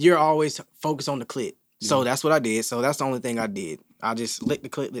 you're always focused on the clit. So Yeah. that's what I did. So that's the only thing I did. I just licked the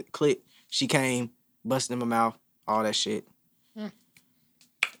clit. She came, busted in my mouth, all that shit.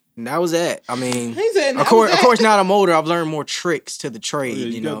 And that was that. I mean, he said, of course, now that I'm older, I've learned more tricks to the Oh, trade. yeah,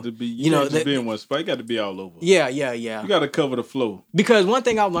 you know, got to be. you know can't just that- be in one spot. You got to be all over. yeah. You got to cover the flow. Because one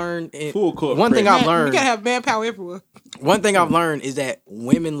thing I've learned, Full court one thing press. I've you learned, gotta have manpower everywhere. one thing I've learned is that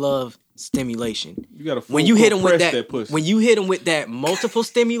women love stimulation. You got to When you hit them with that that, pussy. when you hit them with that multiple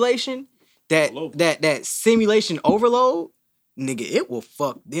stimulation, that All over. that simulation overload, nigga, it will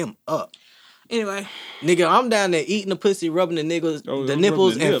fuck them up. Anyway, Nigga, I'm down there eating the pussy, rubbing the niggas, Oh, the I'm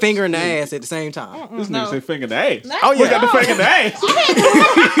nipples, rubbing the and nips. fingering the Yeah. ass at the same time. this no. nigga say finger in the ass. Not- Oh, We yeah. got the finger in the ass.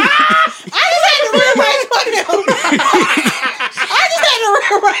 I just had to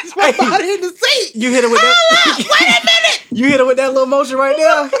rearrange my body in the seat. You hit it with that. Wait a minute! You hit it with that little motion right there.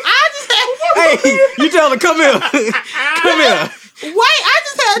 I just had. Hey, you tell her, come here, come here. Wait, I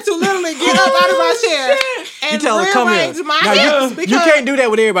just had to literally get up out of my chair You and tell her, come here. rearrange my Now, hips you because can't do that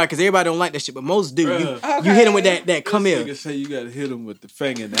with everybody because everybody don't like that shit, but most do. You hit them with that come This here. nigga say you got to hit him with the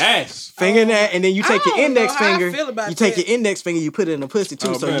finger in the ass. Finger in that, and then you take I your don't index know how I finger. feel about You take that. your index finger, you put it in the pussy too.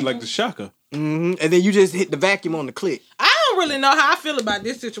 Oh, so man, you, like the shocker. and then you just hit the vacuum on the clit. I don't really know how I feel about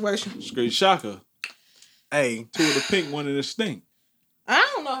this situation. Straight shocker. Hey, Two of the pink, one of the stink. I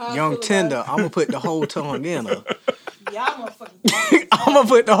don't know how. I young feel tender, About I'm gonna put the whole tongue in her. it. Y'all motherfucking. I'm gonna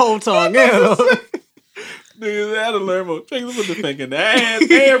put the whole tongue in her. Niggas had to learn more tricks with the finger in the ass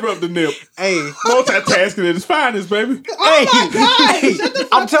and rub the nip. Hey, Multitasking at its finest, baby. hey, Oh God, shut the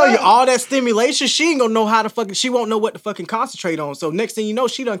I'm fuck telling you, up. all that stimulation, she ain't gonna know how to fucking. She won't know what to fucking concentrate on. So next thing you know,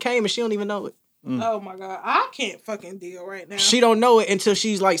 she done came and she don't even know it. Oh my God, I can't fucking deal right now. She don't know it until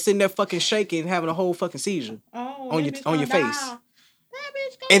she's like sitting there fucking shaking, having a whole fucking seizure. Oh, on that your bitch face. gonna die. That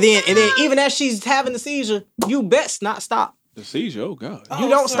bitch gonna And then die. even as she's having the seizure, you best not stop. The seizure, oh God. Oh, You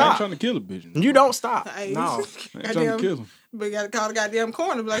don't sir. I ain't stop. trying to kill a bitch. You don't stop. Hey, No. I ain't trying to Goddamn. kill him. But you gotta call the goddamn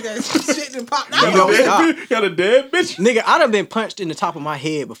corner, be like that shit done popped You out. don't stop. Got a dead bitch. Nigga, I done been punched in the top of my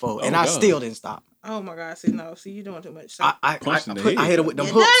head before, and Oh, I God. still didn't stop. Oh my God, see, no, see, you doing too much. So. I Punched in the hit head. her with them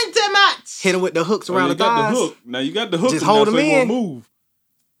You're hooks. doing too much. Hit her with the hooks Oh, around you the got thighs. the hook. Now you got the hook. Just now, hold so them they won't in. move.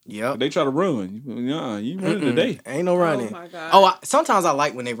 Yep. They try to run. Nah, you running today. Ain't no running. Oh my God. Oh, sometimes I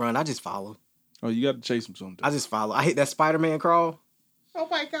like when they run. I just follow. Oh, you got to chase them sometimes. I just follow. I hit that Spider-Man crawl. Oh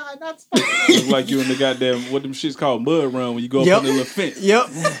my God, not Look like you in the goddamn, what them shits called mud run when you go up Yep. on the little fence. Yep.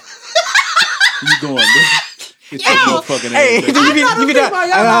 You going, nigga. Get your motherfucking Hey, ass you back. be about done.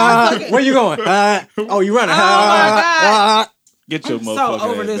 y'all motherfucking- Where you going? Oh, you running? God. Get your I'm motherfucking so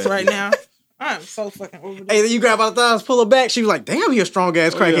over ass this back. right now. I'm so fucking over this. Hey, then you grab out the thighs, pull her back. She was like, "Damn, he a strong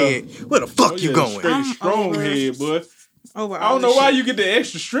ass Oh, crackhead. Where the fuck Oh, you yeah, going?" Straight I'm strong over head, boy. Over I don't know why you get the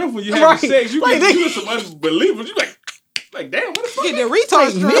extra strength when you having Right. sex. You Like get they- you some unbelievable. You like damn, what the fuck? get the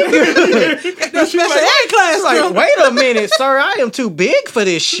retard strength. That The special ed class It's like, strength. wait a minute, sir. I am too big for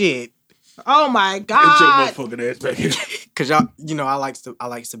this shit. Oh my Get God. your motherfucking ass back here. Cause y'all, I likes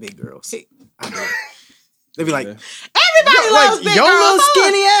the big girls. I do. They be like, Yeah. Everybody loves big your girls. little huh?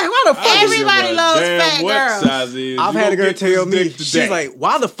 skinny ass. Why the I fuck? don't give Everybody a loves damn fat what girls. size is. I've You had gonna a girl get tell this me, dick she's today. like,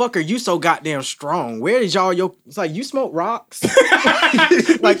 "Why the fuck are you so goddamn strong? Where did y'all your?" It's like, you smoke rocks.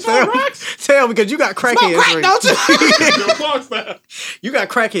 Like tell me, because you got Smoke crackhead crack, strength. don't you? Your clock style. You got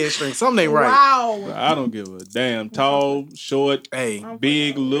crackhead strength. Something ain't right. Wow. I don't give a damn. Tall, short, Hey,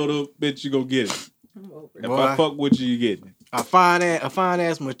 big, little, bitch, you gonna get it. I'm over it. If Boy. I fuck with you, you get it. a fine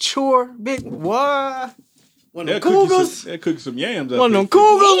ass, mature big what? One of them They'll cougars. cook some yams. One of them after you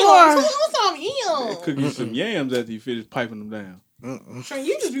cougars. Ew, boy. who's on finish- ew? they'll cook you some yams after you finish piping them down. Trent,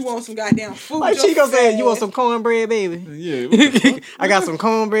 you just be wanting some goddamn food. Like your Chico said, fat you want ass. some cornbread, baby? Yeah, what the fuck? I got some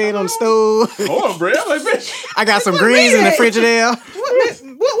cornbread on the stove. Cornbread. I'm like, bitch. I got some What greens meat in the is? Frigidaire. Where's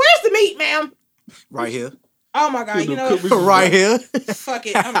the meat, ma'am? Right here. Oh my God, you know Cook me some- Right here. fuck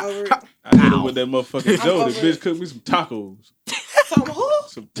it, I'm over it. I hit her with that motherfucking I'm Jody. over Bitch, it. cook me some tacos. Some who?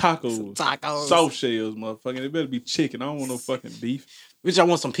 Some tacos. Tacos. Soft shells, motherfucking. It better be chicken. I don't want no fucking beef. Bitch, I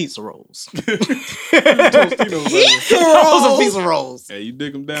want some pizza rolls. Tostitos, Pizza I want some rolls. pizza rolls. hey, you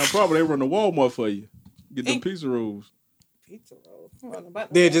dig them down proper, they run to Walmart for you. Get them pizza rolls. Pizza rolls. I don't know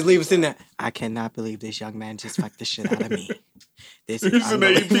about Then that. just leave us in there. I cannot believe this young man just fucked the shit out of me. This You is sitting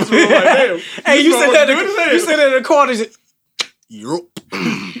there eating unbelievable. pizza rolls like, damn. Hey, you This sit there. motherfucker good as hell. You sit there in the corner. Just, yup.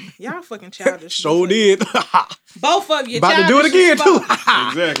 Y'all fucking childish. So did. Both of you. About to do it childish again as too. fuck.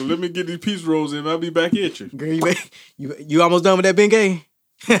 Exactly. Let me get these pizza rolls in. I'll be back at you. Girl, you almost done with that Bengay?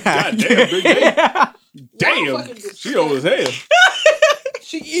 God damn, Big Gay. Y'all Damn. fucking She old as hell.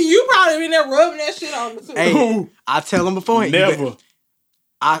 You probably been there rubbing that shit on the too. Hey, I tell him before. Never.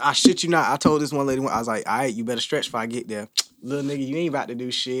 I shit you not. I told this one lady, I was like, all right, you better stretch before I get there. Little nigga, you ain't about to do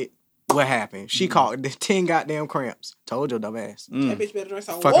shit. What happened? She caught 10 goddamn cramps. Told your dumb ass. That bitch better drink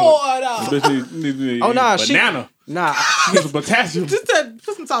some Fucking- water. Bitch need Oh, nah, she- banana. Nah, She need some potassium. Just to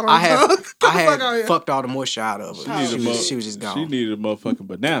put some salt on I the had tongue. Get the I fuck out had here. fucked all the moisture out of her. She She, needed was, a she was just She gone. needed a motherfucking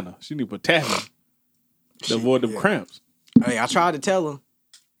banana. She need potassium to avoid them yeah. cramps. Hey, I tried to tell her.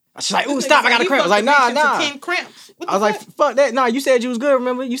 She's like, ooh, This stop, nigga I got a said cramp. I was he like, fucked nah, the bitch nah. into 10 cramps. What I was the like, fuck? fuck that. Nah, you said you was good,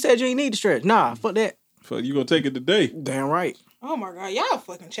 remember? You said you ain't need to stretch. Nah, fuck that. Fuck, you gonna take it today? Damn right. Oh my God, y'all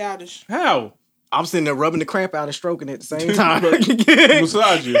fucking childish. How? I'm sitting there rubbing the cramp out and stroking it at the same time.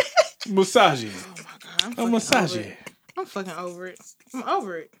 Massage it. Massage it. Oh my God, I'm A fucking massage over it. it. I'm fucking over it. I'm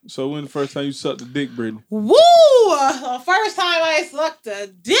over it. So when the first time you sucked the dick, Brittany? Woo! The first time I sucked a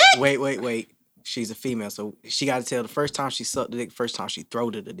dick. Wait. She's a female, so she got to tell the first time she sucked the dick, first time she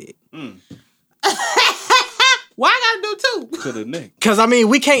throated the dick. Why I gotta do two? To the neck. Cause I mean,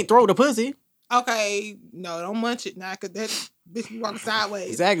 we can't throw the pussy. Okay, no, don't munch it now, cause that bitch be walking sideways.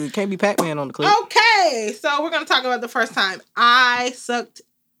 Exactly. Can't be Pac-Man on the clip. Okay, so we're gonna talk about the first time I sucked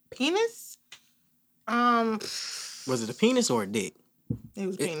penis. Was it a penis or a dick? It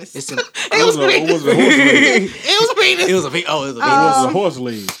was penis. It's it an, was It was penis. a horse leg. It was penis. it was a penis. Oh, it was a It penis. was a horse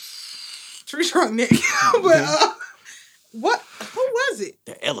leg. Tree trunk neck. But what? Who was it?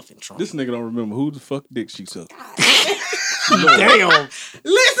 The elephant trunk. This nigga don't remember who the fuck dick she sucked. Damn.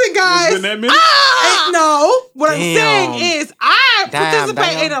 Listen, guys. Been that many? No, what I'm Damn. saying is I Damn,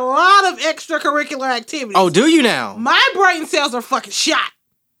 participate in a lot of extracurricular activities. Oh, do you now? My brain cells are fucking shot.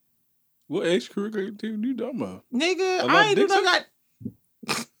 What extracurricular activity you talking about? Nigga, A lot I of ain't do dick no suck?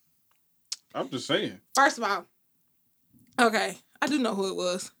 got. I'm just saying. First of all, okay, I do know who it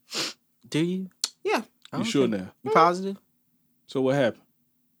was. Do you? Yeah. You sure now? You positive? So what happened?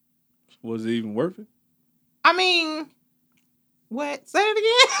 Was it even worth it? I mean, what? Say it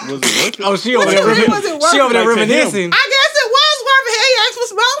again. Was it worth it? Oh, she What over do there you mean, reminiscing. was it She over there Like to him. reminiscing. I guess it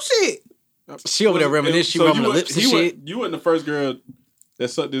smoke shit. She over there reminiscing. She rubbing her lips and shit. You wasn't the first girl that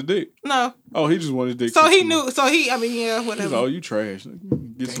sucked his dick. No. Oh, he just wanted his dick. So he sucked. knew. So he. I mean, yeah, He's whatever. like, oh, you trash.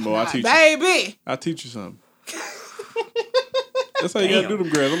 Get some more. I'll teach you. Baby. I'll teach you something. That's how you gotta do them,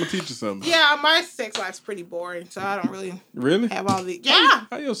 girls. I'm gonna teach you something. Yeah, my sex life's pretty boring, so I don't really Really? have all the. Yeah.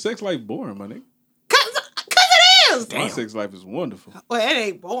 How your sex life boring, my nigga? Cause it is. My sex life is wonderful. Well, it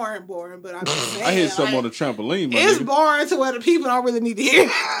ain't boring, but I'm just saying. I hit something on like, the trampoline, my it's nigga. boring to where the people don't really need to hear.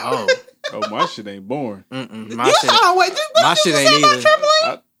 Oh. Oh, my shit ain't boring. My You shit. saw what My you shit say ain't about either.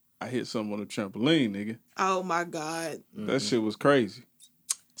 trampoline? I hit something on the trampoline, nigga. Oh my god. That shit was crazy.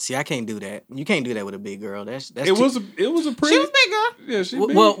 See, I can't do that. You can't do that with a big girl. That's It was a pretty. She was big girl. Yeah, she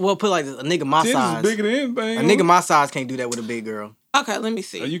big. well, put like this, a nigga my Titties size. is bigger than anything. A nigga my size can't do that with a big girl. Okay, let me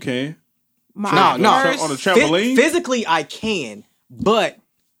see. Oh, you can. My No, first- on the trampoline. Physically, I can, but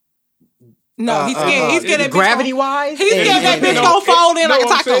No, he's scared. He's scared that bitch gravity gonna- wise, He's scared that bitch gonna fold in like a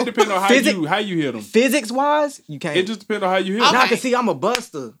I'm saying taco. it depends on how you hit them. physics wise, you can't. It just depends on how you hit Okay. them. Nah, cause see, I'm a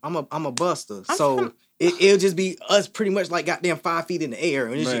buster. I'm a buster. I'm So trying- it'll just be us pretty much like goddamn 5 feet in the air,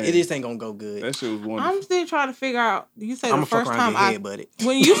 and Man. it just ain't gonna go good. That shit was wonderful. I'm still trying to figure out. You say I'm the gonna fuck first around time and get I headbutted.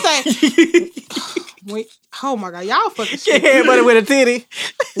 when you say when, oh my god, y'all fucking Get shit. headbutted with a titty.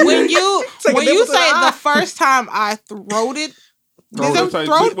 When you Take a when nipple you to the say eye. the first time I throated, Throat is That's how it you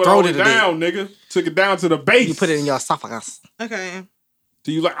throat? took it Throat all it a bit. down, nigga. Took it down to the base. You put it in your esophagus. Okay.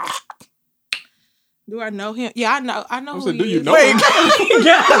 So you like, Do I know him? Yeah, I know. I know I who said, he do you is. know Wait, him?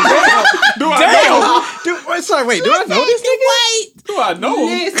 damn. Do I Sorry, wait. Do I know this nigga? Wait. know? Do I know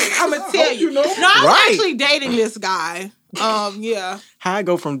him? Listen, I'm gonna I tell hope you. you know. No, I was Right. actually dating this guy. Yeah. How I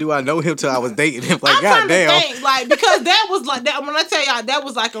go from do I know him to I was dating him? Like, I'm trying to goddamn. think, like, because that was like that. When I tell y'all, that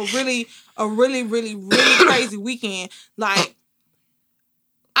was like a really crazy weekend. Like,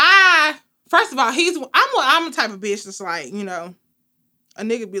 first of all, I'm the type of bitch that's like, you know, a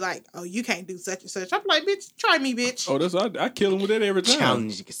nigga be like, oh, you can't do such and such. I'm like, bitch, try me, bitch. Oh, that's I kill him with that every time.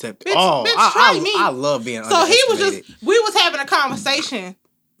 Challenge accepted. Bitch, Oh, bitch, try me. I love being So he was underestimated. we was having a conversation.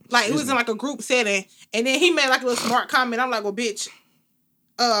 Like, it was in like a group setting. And then he made like a little smart comment. I'm like, well, bitch,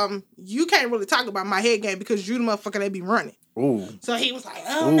 you can't really talk about my head game because you the motherfucker that be running. Ooh. So he was like,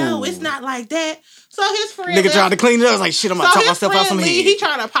 oh no, it's not like that. So his friend Nigga tried to clean it up. I was like, shit, I'm about to talk myself out some head. He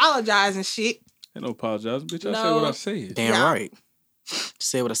trying to apologize and shit. Ain't no apologize, bitch. I said No. what I said. Damn Yeah. right.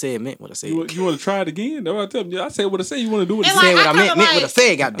 Said what I said, meant what I said. You want to try it again? That's what I tell you. I said what I said. You want to do it And again? Said like, what I I meant, kinda meant what I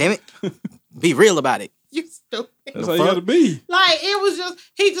like- said, goddammit. Be real about it. You stupid. That's The how you fuck? got to be. Like, it was just,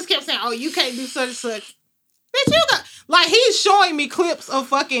 he just kept saying, oh, you can't do such and such. Bitch, you got, like, he's showing me clips of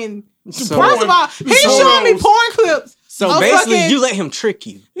fucking, So, first of all, he's pornos. showing me porn clips. so of basically, fucking- you let him trick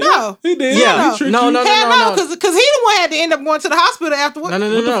you. No. He did. Yeah. He tricked No, you. no, Hell no, no. because he the one had to end up going to the hospital afterwards. No.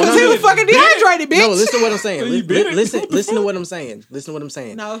 Because he was fucking dehydrated, bitch. No, listen to what I'm saying. You bit it. Listen to what I'm saying. Listen to what I'm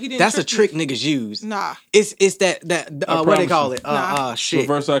saying. No, he didn't That's a trick trick niggas use. Nah. It's that what they promise call you. it. Nah. Shit.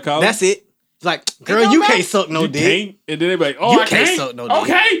 Reverse psychology. That's it. It's like, girl, don't you matter. can't suck no You dick. can't. And then they be like, oh, You I can't can't. suck no dick.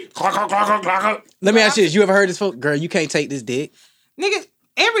 Okay. Clock, clock, clock, clock, clock. Let me ask you this. You ever heard this, folks? Girl, you can't take this dick. Nigga,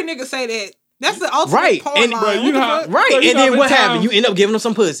 every nigga say that. That's the ultimate Right. porn And- line. Bro, What you the know how- fuck? Right. So you And know then how what many happened? times- You end up giving him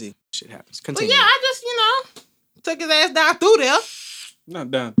some pussy. Shit happens. But Continue. yeah, I just, took his ass down through there.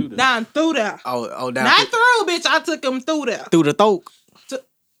 Not down through that. Down through there. Oh, down Not through, bitch. I took him through there. through the throat. To-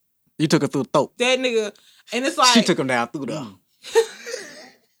 You took her through the throat. That nigga. And it's like, She took him down through the.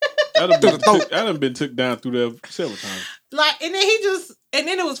 I done been took down through there several times. like, and then and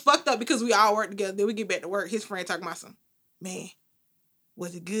then it was fucked up because we all worked together. Then we get back to work. His friend talking about something. Man,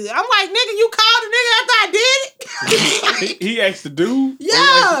 was it good? I'm like, nigga, you called the nigga after I did it? He asked the dude.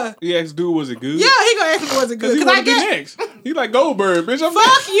 Yeah. He asked the dude, was it good? Yeah, he gonna ask me, was it Because good? he Because I want to be guess, next. He like Goldberg, bitch. I'm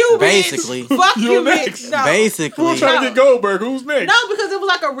fuck you, bitch. Basically. Fuck You're you, next. bitch. No. Basically. Who's trying to get Goldberg? Who's next? No, because it was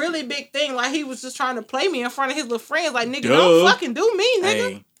like a really big thing. Like, he was just trying to play me in front of his little friends. Like, nigga, Duh. don't fucking do me, nigga.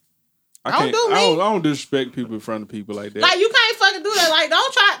 Hey, I don't do me. I don't disrespect people in front of people like that. Like, you can't fucking do that. Like,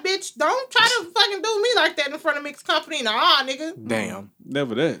 don't try to fucking do me like that in front of mixed company. Nah, nigga. damn.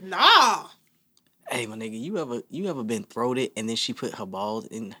 Never that. Nah. Hey, my nigga, you ever been throated and then she put her balls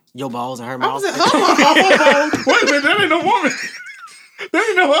in your balls in her I mouth? was at home. Wait a minute, that ain't no woman. That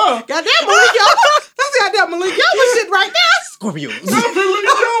ain't no her. Goddamn Malik Yoba. That's goddamn Malik Yoba shit right there. Scorpios.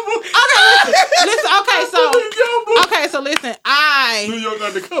 Okay, so listen. I New York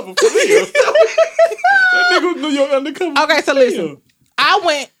undercover for real. That nigga was New York undercover. Okay, so for real. listen.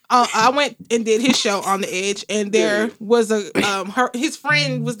 I went and did his show on the Edge, and there was a his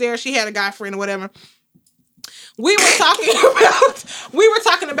friend was there. She had a guy friend or whatever. we were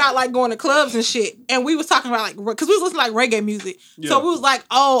talking about like going to clubs and shit, and we was talking about like because we was listening to like reggae music. Yeah. So we was like,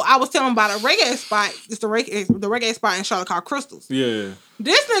 oh, I was telling him about a reggae spot. It's the reggae spot in Charlotte called Crystals. Yeah.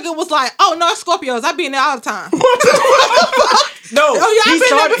 This nigga was like, oh no, it's Scorpios. I be in there all the time. No, Oh, y'all he been there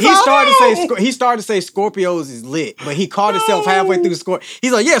started. He before? started to say Scorpios is lit, but he caught himself halfway through Scorpio.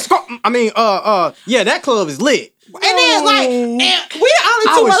 He's like, yeah, yeah, that club is lit. And then like, and we the only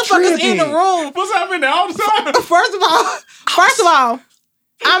I two was motherfuckers in the tripping. room. What's happening all the time? First of all,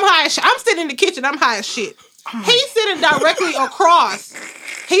 I'm high as shit. I'm sitting in the kitchen. I'm high as shit. He's sitting directly across.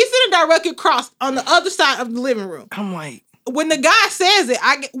 On the other side of the living room. I'm like, When the guy says it,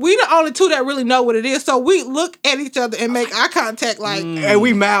 we the only two that really know what it is. So we look at each other and make eye contact, like, and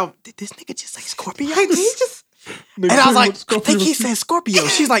we mouth. Did this nigga just say Scorpio? hey, did he just? And I was like, I think he said Scorpio.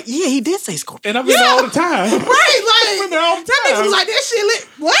 She's like, yeah, he did say Scorpio. And I'm in there all the time. Right, I'm in there all the that nigga time. was like, that shit lit.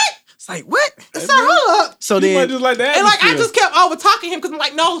 What? It's like, what? Sir, hold up. So You might then, just like that. And like, I just kept over talking him because I'm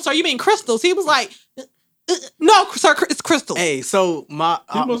like, no, sir, you mean crystals? He was like, no, sir, it's crystals. hey, so my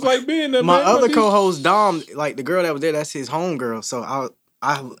He must like being there, my man. other Like, co-host Dom, like the girl that was there, that's his homegirl. So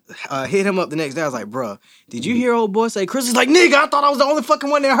I hit him up the next day. I was like, bruh, did you hear old boy say Chris? He's like, nigga, I thought I was the only fucking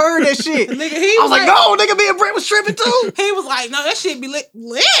one that heard that shit. Nigga, I was like, no, nigga, me and Brent was tripping too. He was like, no, that shit be lit.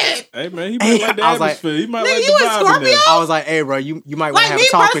 Hey man, he might Hey, like the I was like, atmosphere. He might Nigga, like you the in vibe in Scorpio? there. I was like, hey, bro, you might want Like to have me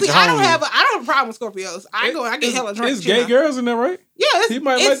a talk with personally, your I don't homie. have a problem with Scorpios. I get hella drunk. It's gay girls in there, right? Yeah, He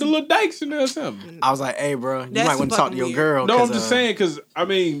might like the little dykes in there or something. I was like, hey, bro, you That's might want to talk to fucking your weird. girl. No, I'm 'cause, just saying because I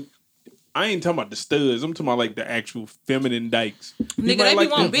mean, I ain't talking about the studs. I'm talking about like the actual feminine dykes. He Nigga, might they like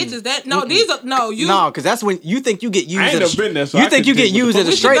be want them. bitches. That no, these are no you. No, because that's when you think you get used. I ain't at never been there, so you I think can you get think what used the at a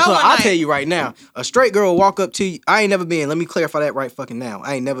fuck- straight We should go club. one I'll night. tell you right now, a straight girl will walk up to you. I ain't never been. Let me clarify that right fucking now.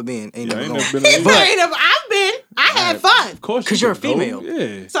 I ain't never been. Ain't Yeah, I never ain't going. never been He there. But- said, I've been. I had fun. Of course, 'Cause you're a can go. female.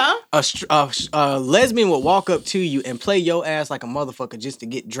 Yeah. So A lesbian will walk up to you and play your ass like a motherfucker just to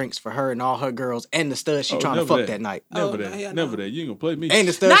get drinks for her and all her girls and the stud she Oh, trying to never fuck that night. Never Oh, that. no, hell Never no. that. You ain't gonna play me. And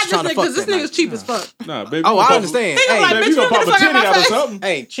the stud not she this trying to nigga fuck because this that nigga's night. cheap as fuck. Nah, baby. Oh, you I gonna understand. He gonna Hey, like, Baby, bitch, you gonna you pop a gonna fuck titty out my out of face? something.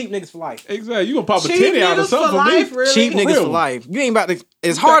 hey, cheap niggas for life. Exactly. You gonna pop a Cheap titty out niggas of something for for me. life, really? Cheap niggas real. for life. You ain't about to.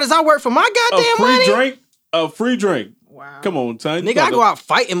 As hard as I work for my A goddamn free money, drink. A free drink. Wow. Come on, son. nigga, I go out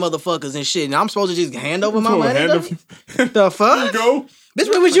fighting motherfuckers and shit, and I'm supposed to just hand over my money. There The you fuck? go. Bitch,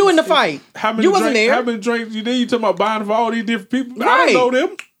 where was you in the fight? How many You wasn't drinks, there. How many drinks you did? You talking about buying for all these different people? I Right. don't know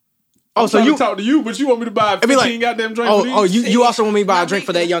them. Oh, I'm so trying you? to talk to you, but you want me to buy be 15 like, goddamn drinks for these? Oh, you also want me to buy a Not drink me.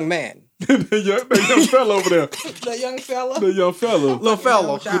 for that young man, that young fella over there. The young fella. The young fella. little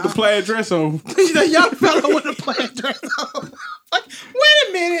fella. With With the plaid dress on. The young fella with the plaid dress on. Like, wait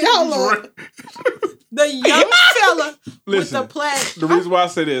a minute, hold on. The young fella with Listen, the plaid. The reason why I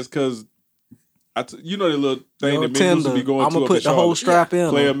say this because you know the little thing Yo, that me used to be Tinder. going I'm to gonna up in put the whole Charlotte. strap in.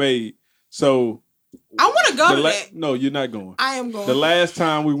 Player made. So I want to go to that. no, you're not going. I am going. The last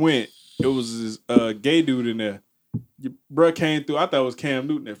time we went, it was this gay dude in there. Your bruh came through. I thought it was Cam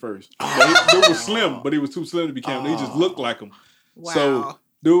Newton at first. Dude was slim, but he was too slim to be Cam Newton. He just looked like him. Wow. So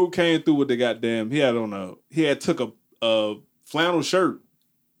dude came through with the goddamn. He had took a flannel shirt,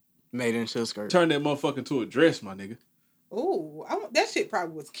 Made into a skirt. turned that motherfucker into a dress, my nigga. Ooh, that shit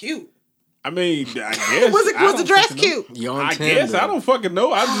probably was cute. I mean, I guess. Was I the don't dress fucking know. cute? You on I Tinder. guess. I don't fucking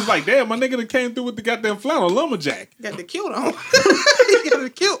know. I was just like, damn, my nigga that came through with the goddamn flannel lumberjack. Got the cute on. He got the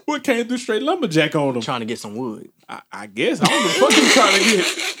cute. What came through straight lumberjack on him? Trying to get some wood. I guess. I don't know what the fuck you trying to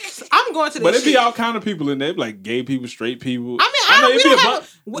get. I'm going to this But it be shit. all kind of people in there, like gay people, straight people. I mean, we don't have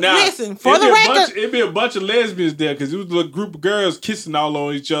listen, for the record. It'd be a bunch of lesbians there because it was a group of girls kissing all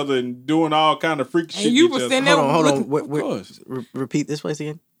on each other and doing all kind of freaky shit. And you to were each other. sitting there Hold on. looking- Wait, Of course. repeat this place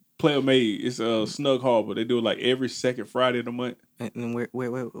again. Player Made. It's Snug Harbor. They do it like every second Friday of the month. And where It's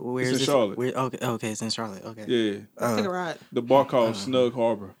is in this? Charlotte. Okay, it's in Charlotte. Okay. Yeah. Take a ride. The bar called Snug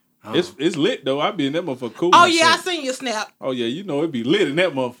Harbor. It's lit though. I be in that motherfucker cool. Oh as yeah, I shit. seen your snap. Oh yeah, you know it be lit in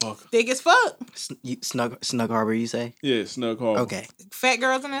that motherfucker. Thick as fuck. Snug Harbor, you say? Yeah, Snug Harbor. Okay. Fat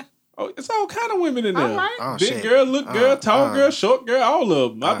girls in there. Oh, it's all kind of women in there. All right. Oh, Big shit. girl, look girl, tall girl, short girl, all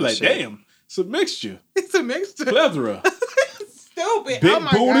of them. I be like, shit. damn, it's a mixture, It's a mixture. plethora, Stupid. big Oh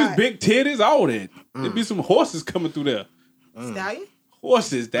my booties, god. big titties, all that. There be some horses coming through there. Stallion.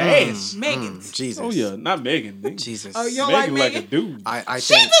 Horses, the ass. Megan's. Jesus. Oh yeah, not Megan. nigga. Jesus. Oh, you don't Megan like like a Megan? dude. I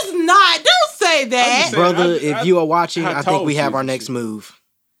She think, does not. Don't say that. just saying- brother, I- if you are watching, how I think tall we she have is our and next shit. move.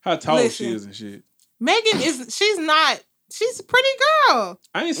 How tall Listen. she is and shit. Megan is. She's not. She's a pretty girl.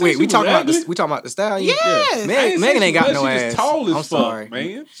 I ain't saying Wait, she we was talking about ugly. this? We talking about the stallion? Yes. I ain't Megan saying ain't she got was no ugly, she ass. just tall as I'm fuck, sorry,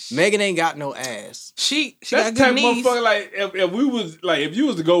 man. Megan ain't got no ass. She That's got the good type of knees. motherfucker. Like if we was like if you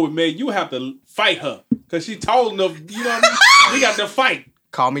was to go with Meg, you would have to fight her because she tall enough. You know what I mean? We got to fight.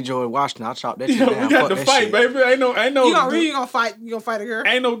 Call me George Washington. I'll chop that shit Yeah, down. we got Fuck to that fight, shit. baby. Ain't no. You gonna fight? You gonna fight a girl?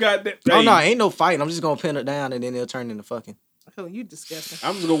 Ain't no goddamn. Oh Hey, no, ain't no fighting. I'm just gonna pin her down and then it'll turn into fucking. Oh, you disgusting.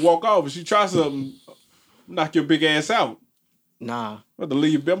 I'm just gonna walk off. If she tries something, knock your big ass out. Nah. What to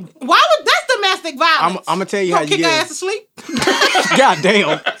leave them? Why would that's domestic violence? I'm gonna tell you how you kick get her it. ass to sleep. God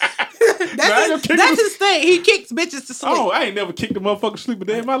damn. That's his thing. He kicks bitches to sleep. Oh, I ain't never kicked a motherfucker to sleep a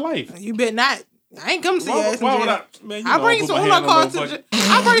day in my life. You bet not. I ain't come to see your ass in Why would jail. I? Man, you I'll know bring I you don't some put Uno my hand on cards no to fucking-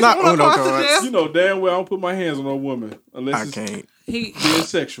 jail. I'll bring you Not some Uno Uno cards to cards. jail. You know damn well I don't put my hands on no woman unless I it's can't. He being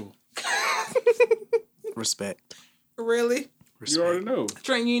sexual. Respect. really? You already know.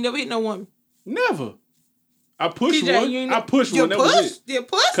 Trent, you ain't never hit no woman. Never. I pushed TJ, one. you ain't I pushed you one. That was pushed? it. You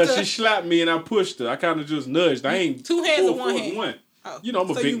pushed Cause her. she slapped me and I pushed her. I kind of just nudged. I ain't Two hands full or one force hand? one. Oh. You know I'm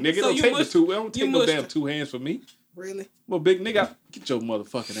a So big you- nigga. so Don't you take mushed- the two. I don't you take no mushed damn her. 2 hands for me. Really? I'm a big nigga. Get your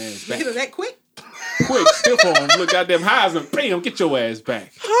motherfucking ass You back. hit her that quick? Quick, stiff arm. Look, goddamn highs and bam, get your ass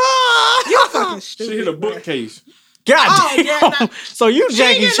back. You fucking stupid. She hit a man. bookcase. God Oh, damn. yeah, nah. So you She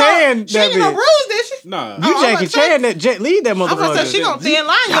Jackie ain't Chan She ain't that get no bitch. bruise, did she? Nah. Oh, You I'm Jackie about to Chan that lead that I'm about to say motherfucker. she gonna thin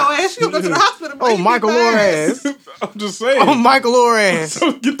line your ass. She gonna go to the hospital. Oh, Michael Moore ass. I'm just saying. Oh, Michael Moore ass.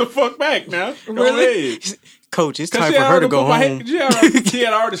 So get the fuck back now. Go Really? ahead. Coach, it's 'Cause time she for had her to already go put my home. hand- she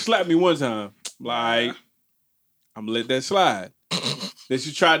had already slapped me one time. Like, I'm gonna let that slide. Then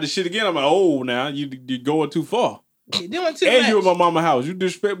she tried the shit again. I'm like, oh, now you're going too far. You're doing too And much. you at my mama house. You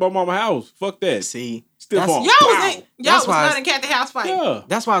disrespect my mama house. Fuck that. See, Stiff that's- arm. Y'all Pow. was why not in Cat the House fight. Yeah.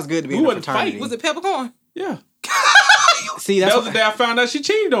 that's why it's good to be We in a wasn't fraternity. fighting. Was it peppercorn? Yeah. See, that's That was the why, day I found out she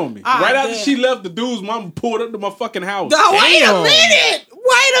cheated on me. Ah, right after damn. she left, the dude's mama pulled up to my fucking house. No, wait a Damn. minute.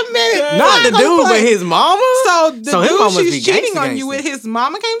 Wait a minute. Yeah. not the Not gonna dude, but play. his mama. So the So his mama dude must she's be cheating gangsta on you gangsta. with his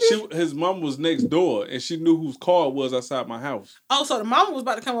mama came to? His mom was next door, and she knew whose car it was outside my house. Oh, so the mama was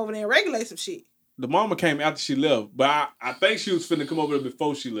about to come over there and regulate some shit. The mama came after she left, but I think she was finna come over there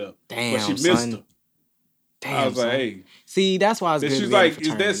before she left. Damn, but she missed son. her. Damn, I was like, son. hey. See, that's why it's Then good to she's be in a like, is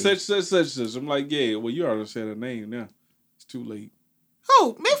that fraternity. such? I'm like, yeah. Well, you already said her name now. It's too late.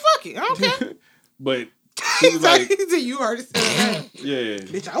 Oh, man, fuck it. I don't care. But she was like, He said, you already said that. yeah.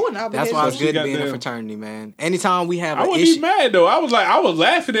 Bitch, I would not be That's there why for it's she good to got be in a them. fraternity, man. Anytime we have I an wouldn't issue, be mad though. I was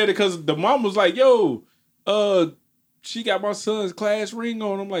laughing at it because the mom was like, yo, she got my son's class ring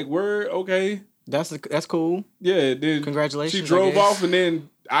on. I'm like, word, okay. that's cool. Yeah, then Congratulations. she drove I guess. off and then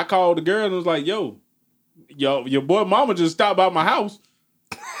I called the girl and was like, yo, your boy mama just stopped by my house.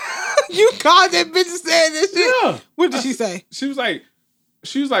 You called that bitch and said this shit? Yeah. What did she say? She was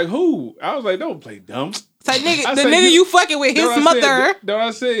like, who? I was like, don't play dumb. Say, nigga, I the said, nigga you fucking with, his mother. That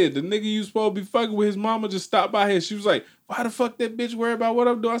I said, the nigga you supposed to be fucking with, his mama just stopped by here. She was like, why the fuck that bitch worry about what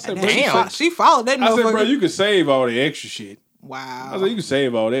I'm doing? I said, bro, Damn. She followed that I said, bro, motherfucker. you can save all the extra shit. I Wow. was like, you can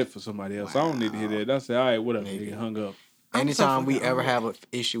save all that for somebody else. I don't need to hear that. I said, all right, whatever. Nigga hung up. I'm so Anytime we fucking ever hungry. have an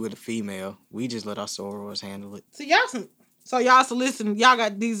issue with a female, we just let our sorors handle it. So y'all listen, y'all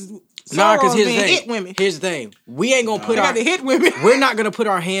got these Nah, because sorors here's the being thing. hit women. Here's the thing. We ain't gonna put They our. got to hit women. We're not gonna put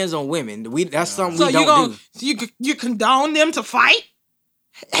our hands on women. That's something So we you don't gonna do. you condone them to fight?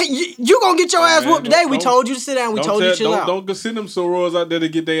 Hey, you gonna get your ass Man, whooped today. We don't- told you to sit down. We told you to chill out. Don't go send them sorors out there to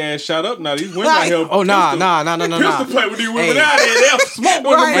get their ass shot up. Now these women out here. Oh nah. Pistol play with these women Hey. out there. They'll smoke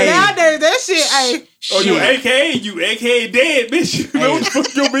with Right them. Hey. nowadays, that shit, hey. Oh, you Shit. AKA dead, bitch. You know what the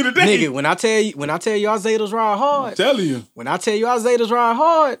fuck you gonna be today? Nigga, when I tell you our Zetas ride I'm hard. telling you. When I tell you our Zetas ride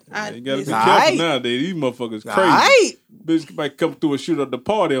hard. You gotta be Alright. careful nowadays. These motherfuckers crazy. Alright. Bitch might come through and shoot up the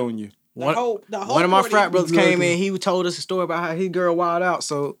party on you. One One of my frat brothers came Exactly. in. He told us a story about how his girl wild out.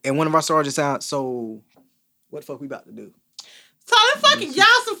 So, and one of our sergeants out. So, what the fuck we about to do? So they fucking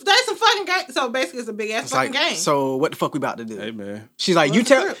they some fucking gang. So basically, it's a big ass It's fucking like, gang. so what the fuck we about to do? Hey man. She's like, Blood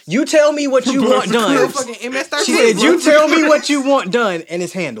for Crips. you tell me what you want Little done. fucking MS-13. She said, you tell me what you want done, and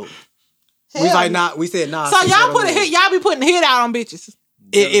it's handled. We was Hell like, no. nah. We said, nah. So sis, y'all let put a them hit. Y'all be putting a hit out on bitches.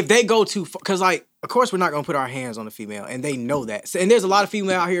 If they go too far, because like, of course we're not gonna put our hands on the female, and they know that. So, and there's a lot of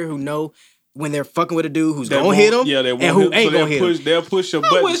female out here who know when they're fucking with a dude who's gonna hit them, Yeah, they won't and who hit 'em, ain't so gonna hit 'em. They'll push your I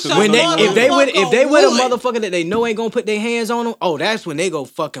button. wish so I When Motherfucker if they with a would. motherfucker that they know ain't gonna put their hands on them, oh, that's when they go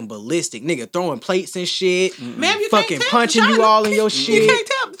fucking ballistic, nigga, throwing plates and shit, Ma'am, you fucking can't tap punching you China. all in your You shit, can't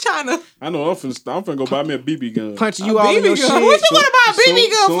tap China. I know I'm finna go buy me a BB gun. punching you all in your BB gun. What shit. you want to buy a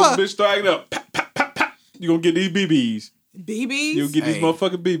BB gun Soon for? bitch starting up. Pop, pop, pop, pop. You gonna get these BBs. BBs. You'll get these Hey.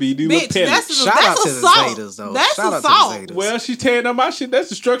 motherfucking BBs. These Bitch, little pellets. that's Shout out to the assault. Zetas, though. That's Shout out to the assault. Zetas. Well, she tearing up my shit. That's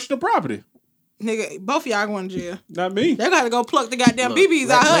destruction of property. Nigga, both of y'all going to jail. Not me. They gotta go pluck the goddamn Look, BBs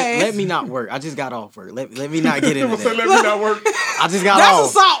out her ass. let me not work. I just got off work. Let me not get into Say, that. let me not work. I just got That's off.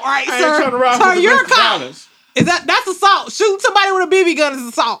 assault, right, I ain't sir? trying to ride Sir, with you're a domestic cop. violence. That's assault. Shooting somebody with a BB gun is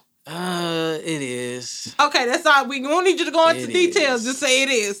assault. It is. Okay, that's all. We don't need you to go into It details. is. Just say it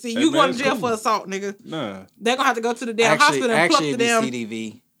is. See, Hey, you man, going to it's jail cool. for assault, nigga. Nah. They're gonna have to go to the damn hospital and pluck Actually, the it'd damn be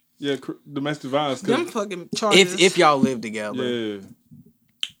CDV. Yeah, domestic violence. them fucking charges. If y'all live together. Yeah.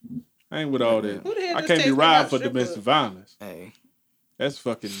 I ain't with all that. Who the hell I just can't be takes me riding out for strip domestic club? violence. Hey. That's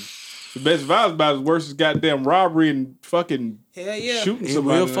fucking... Domestic violence about as worse as goddamn robbery and fucking Hell yeah. shooting It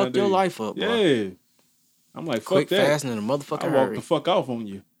somebody will fuck your nowadays. life up, bro. Yeah. I'm like, fuck Quick, that. fast, and in a motherfucking I walk hurry. the fuck off on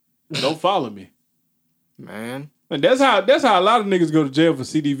you. Don't follow me. Man. And that's how a lot of niggas go to jail for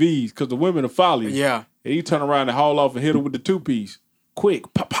CDVs, because the women will follow you. Yeah. And you turn around and haul off and hit her with the 2-piece.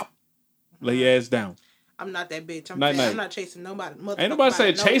 Quick, pop, pop. Lay your ass down. I'm not that bitch. I'm Night, fat. night. I'm not chasing nobody. Ain't nobody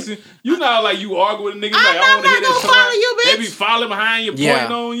saying nobody. chasing. You know, like you argue with a nigga, I'm like, I want to not hear gonna this. follow you, They bitch. be following behind you, Yeah.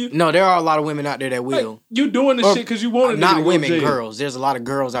 pointing on you. No, there are a lot of women out there that Like, will. you doing this Or- shit because you want a nigga to Not go women, to jail. girls. There's a lot of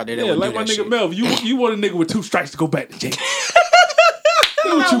girls out there that Yeah, would like do my that nigga shit. Melvin. You want a nigga with 2 strikes to go back to jail.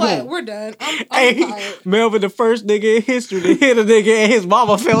 You what know you what? want? We're done. I'm Hey, tired. Melvin, the first nigga in history to hit a nigga and his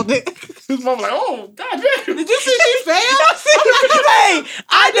mama felt it. His mom like, oh, goddamn. Did you see she failed? Hey,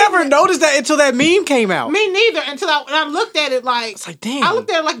 I never noticed that until that meme came out. Me neither. Until I looked at it like. It's like, damn. I looked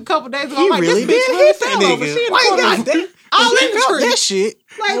at it like a couple days ago. He I'm like, really this bitch did really hit that fell over. She nigga. in the Why corner. you got that? All He in the felt tree. that shit.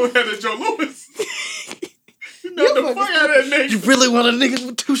 Like, Go ahead and Joe Lewis. You know the fucking fuck out of that nigga. You really want a nigga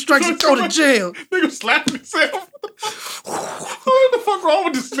with 2 strikes to go to jail? Nigga slapping himself. What the fuck wrong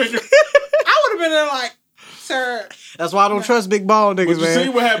with this nigga? I would have been there like, sir. That's why I don't trust big ball But niggas, you see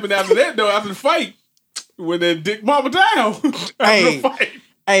man. what happened after that, though, after the fight. When that dick mama down. After Hey. the fight.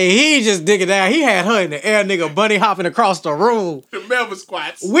 Hey, he just digging down. He had her in the air, nigga, bunny hopping across the room The Melvin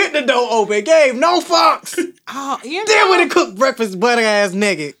squats. with the door open. Gave no fucks. Oh, you Then know, when he cooked breakfast, butter ass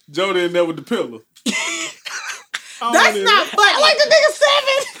nigga. Joe in there with the pillow. that's not funny. I like the nigga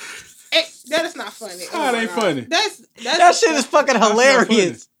 7. That is not funny. How it ain't funny? That's That shit is fucking not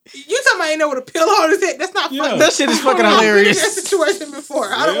hilarious. You talking about ain't know with a pillow on his head? That's not Yeah. funny. That shit is fucking I've been in that hilarious. situation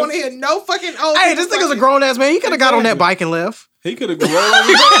before. I don't Yeah. want to hear no fucking old. Hey, people this nigga's a fucking- grown ass man. He could have got on that bike and left. He could have rolled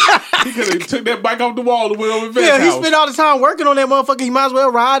over back. He could have took that bike off the wall and went over Vet's Yeah, he house. spent all the time working on that motherfucker. He might as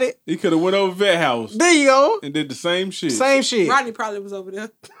well ride it. He could have went over Vet's house There you go. and did the same shit. Same shit. Rodney probably was over there.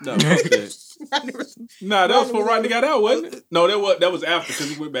 No, fuck that. Rodney was, Nah, that was Rodney before was Rodney over- got out, wasn't it? No, that was after because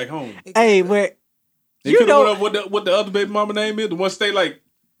he went back home. Hey, but He You could have know- went up what the other baby mama name is. The one stay like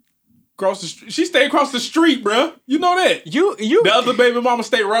across the street. She stayed across the street, bruh. You know that. you The other baby mama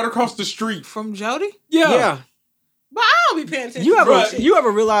stayed right across the street. from Jody, Yeah. but I don't be paying attention. You to ever that shit. you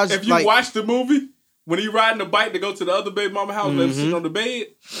ever realize If you like watch the movie, when he riding the bike to go to the other baby mama house, they sitting on the bed,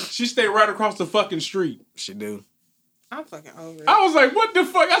 she stayed right across the fucking street. she do. I'm fucking over it. I was like, what the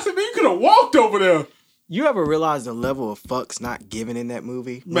fuck? I said, man, you could have walked over there. You ever realize the level of fucks not given in that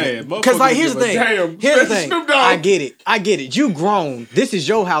movie? Man, because like motherfuckers here's the give a thing. damn. Here's the thing. Snoop Dogg. I get it. You grown. This is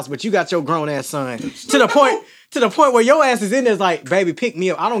your house, but you got your grown ass son. To the point where your ass is in there, like, baby, pick me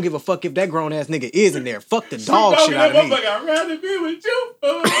up. I don't give a fuck if that grown ass nigga is in there. Fuck the dog Snoop shit Dogg, out of me. that motherfucker, I'd rather be with you.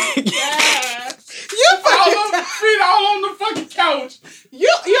 Yeah. You all fucking. on the feet, all on the fucking couch.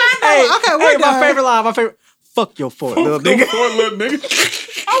 You Hey, okay, we're hey, done. my favorite line. Fuck your fort, little Go nigga. for it, little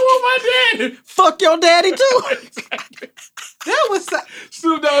nigga. I want my daddy. Fuck your daddy too. That was so,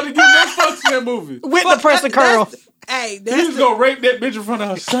 Snoop Dogg to get no fucks in that movie. With the press and curl. Hey, He that's was gonna rape that bitch in front of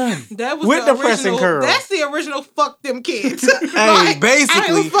her son. that was with the the press and original. curl. That's the original. Fuck them kids. Hey,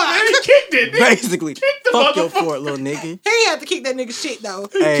 basically. He kicked it. Basically, the fuck your motherfucker. fort, little nigga. He had to kick that nigga shit though.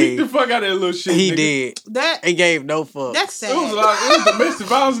 He Hey, kicked the fuck out of that little shit. he nigga. did. That He gave no fuck. that's sad. It was a lot. It was domestic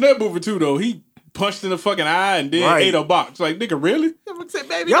violence in that movie too, though. He punched in the fucking eye and then Right. ate a box. Like, nigga, really?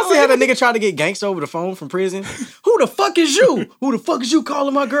 Baby, Y'all see how that nigga tried to get gangsta over the phone from prison? Who the fuck is you? Who the fuck is you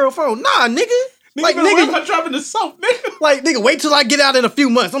calling my girl phone? Nah, nigga. Like, Nigga, where am nigga, I dropping the soap, nigga? like, nigga, wait till I get out in a few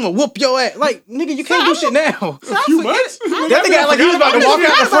months. I'm gonna whoop your ass. Like, nigga, you can't do shit now. A few months? That nigga act like he was about to walk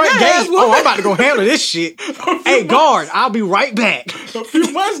out the front gate. Oh, I'm about to go handle this shit. Hey, guard, I'll be right back. A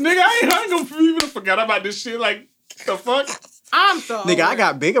few months, nigga. I ain't gonna even forget about this shit. Like, the fuck? I'm so Nigga, I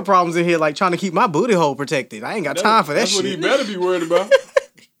got bigger problems in here, like trying to keep my booty hole protected. I ain't got time for that That's what he shit. better be worried about.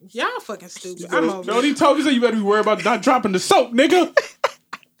 y'all fucking stupid. I'm over Don't it. he told you so you better be worried about not dropping the soap, nigga?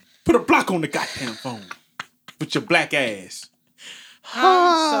 Put a block on the goddamn phone with your black ass.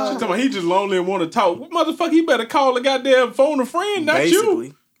 I'm so Talking about he just lonely and want to talk. Motherfucker, he better call a goddamn phone a friend, not Basically.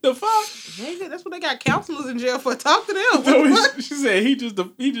 you. The fuck? nigga, that's what they got counselors in jail for. Talk to them. What So the fuck? she said he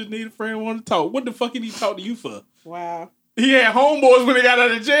just need a friend want to talk. What the fuck did he talk to you for? Wow. He had homeboys when they got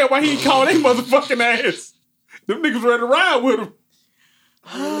out of jail. Why he called they motherfucking ass? Them niggas ready to ride with him.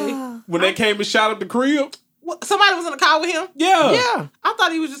 Really? When they came and shot up the crib. Somebody was in the car with him? Yeah. Yeah. I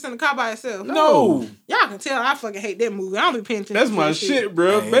thought he was just in the car by himself. No. Y'all can tell I fucking hate that movie. I don't be paying attention That's to my that shit,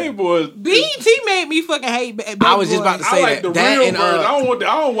 bro. Man. Baby Boy. BET made me fucking hate Baby I was just about to Boy. say I like the that real and, version.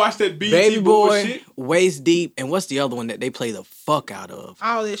 I don't watch that BET Baby Boy, bullshit. Waist Deep, and what's the other one that they play the fuck out of?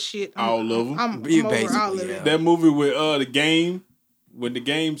 All this shit. All of them. I'm You over basically, all of yeah. it. That movie with the game, when the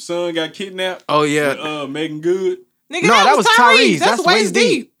game's son got kidnapped. Oh yeah. With, Megan Good. Nigga, No, that was Tyrese. That's Waist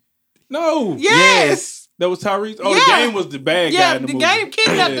Deep. No. Yes. That was Tyrese. Oh, Yeah. the game was the bad guy Yeah, in the the movie. game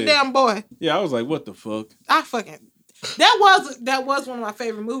kidnapped the damn boy. Yeah, I was like, what the fuck? I fucking that was one of my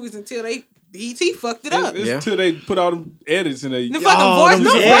favorite movies until BET fucked it up. It's Yeah. until they put all them edits in there. The fucking voice, them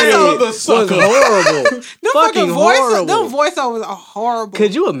them edits voiceovers, was sucker. horrible. them fucking Fucking horrible. them voiceovers are horrible.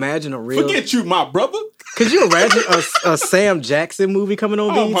 Could you imagine a real? Forget you, my brother. Could you imagine a Sam Jackson movie coming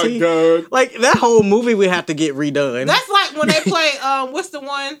on Oh BET? my god. Like that whole movie would have to get redone. That's like when they play what's the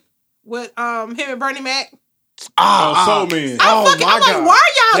one with him and Bernie Mac? Soul Man. I'm like, why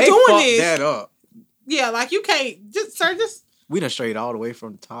are They y'all doing fucked this? that up. Yeah, like you can't just We done strayed all the way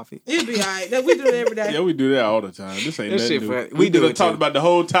from the topic. it'll be alright. We do it every day. Yeah, we do that all the time. This ain't That nothing shit new. funny. We We do do it talk too. about the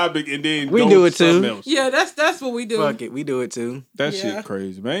whole topic and then We go do to it too. something else. Yeah, that's what we do. Fuck it, we do it too. That Yeah. shit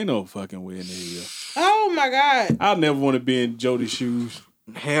crazy, man. Ain't no fucking way in the hell. Oh my god. I never want to be in Jody's shoes.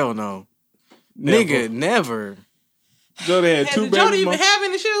 Hell no. Never. Nigga, never. Jody had Hey, two did baby Jody even mamas. have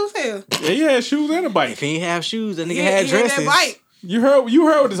any shoes? Hell, Yeah, he had shoes and a If bike. he ain't have shoes, that nigga he had he that dresses. bike. You heard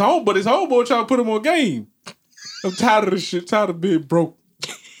with his home, but his homeboy trying to put him on game. I'm tired of this shit. Tired of being broke.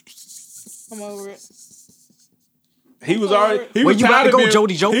 I'm over it. He was already. He Where was you about tired to of go, being,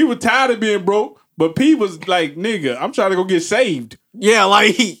 Jody Joe? He was tired of being broke, but P was like, "Nigga, I'm trying to go get saved. Yeah,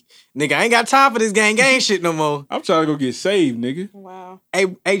 like nigga, I ain't got time for this gang shit no more. I'm trying to go get saved, nigga." Wow.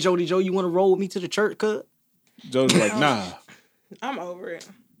 Hey, Jody Joe, you want to roll with me to the church, cuz? Jody's like, "Nah." I'm over it.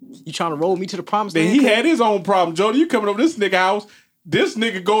 You trying to roll with me to the promised Then land? he cuz? had his own problem. Jody, you coming over this nigga house? This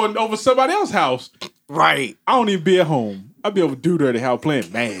nigga going over somebody else's house. Right. I don't even be at home. I be over Dude Dirty House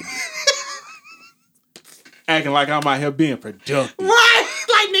playing Madden. Acting like I'm out here being productive. Right?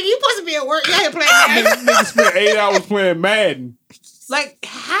 Like nigga, you supposed to be at work. You out here playing Madden. Nigga spent 8 hours playing Madden. Like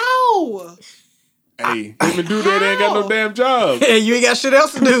how? Hey, him and Dude Dirty ain't got no How? damn job. Yeah, you ain't got shit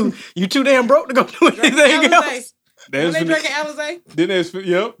else to do. You too damn broke to go do anything else. Alizé. When That's they finna, drinking Alizé?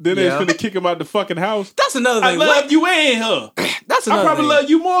 then they Yeah. finna kick him out the fucking house. That's another I thing. love you and her. That's I another probably thing. love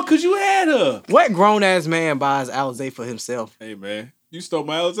you more because you had her. What grown ass man buys Alizé for himself? Hey, man. You stole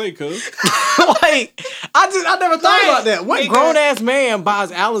my Alizé, cuz. Like, I never thought Like, about that. What nigga. grown ass man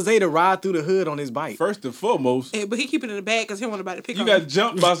buys Alizé to ride through the hood on his bike? First and foremost, Yeah, but he keep it in the bag because he don't want nobody to pick you on got him.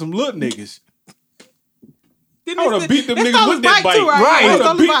 jumped by some little niggas. Didn't I they would have st- beat them they niggas stole with his that bike. too, right? Right. They I would stole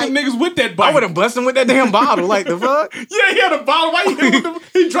have his beat bike. them niggas with that I bike. would have busted him with that damn bottle. Like the fuck? Yeah, he had a bottle. Why you hit with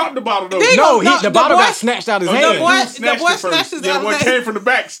the, he dropped the bottle though. They- No, No, the the bottle boy- got snatched out his Oh, hand. yeah, The boy- dude snatched the boy it first. snatched his Yeah, the one Alizé. came from the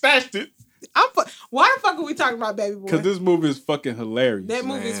back, snatched it. Why the fuck are we talking about Baby Boy? Because this movie is fucking hilarious. That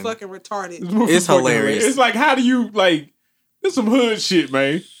movie is Man. fucking retarded. This movie It's is fucking hilarious. It's like, how do you, like, it's some hood shit,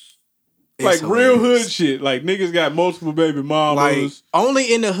 man. It's Like, real hilarious. hood shit. Like, niggas got multiple baby mamas. Like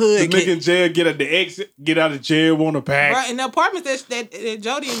only in the the hood. nigga Can, in jail get at the exit, get out of jail, want a pack. Right, and the apartments that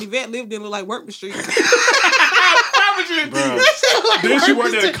Jody and Yvette lived in look like Workman Street. Bruh. Then she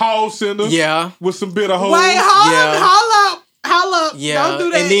worked at a call center yeah, with some bitter hoes. Wait, hold Yeah. up, hold up, hold up. yeah. Don't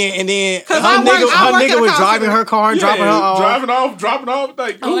do that. And then her 'Cause I work nigga at a was call driving center. her car and Yeah, dropping her off. dropping off.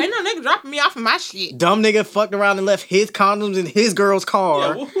 Like, Oh, ooh. ain't no nigga dropping me off of my shit. Dumb nigga fucked around and left his condoms in his girl's Yeah,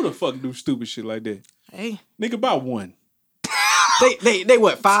 car. well, who the fuck do stupid shit like that? Hey, Nigga, about one. They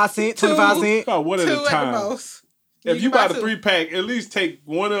what, 5 cents, 25 Two. cents? About one two at a at the time. most. If you buy buy the two. 3-pack, at least take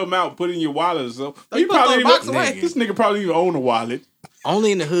one of them out, put it in your wallet or something. Oh, you put the box away. This nigga probably even own a wallet.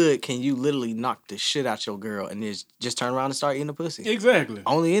 Only in the hood can you literally knock the shit out your girl and just turn around and start eating the pussy. Exactly.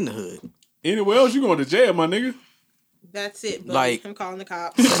 Only in the hood. Anywhere else, you going to jail, my nigga. That's it, buddy. Like- I'm calling the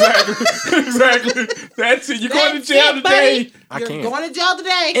cops. Exactly. That's it. You're going to That's jail it, today. buddy. I You're can't. going to jail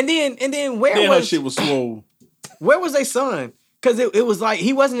today. And then where Then her was shit was swole. where was their son? Because it was like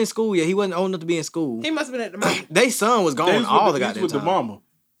he wasn't in school yet. He wasn't old enough to be in school. He must have been at the mom. They son was They gone was all with the he was goddamn with the time. mama.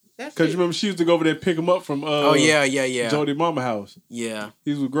 That's Because it. you remember she used to go over there and pick him up from Oh yeah. Jody mama house. Yeah. He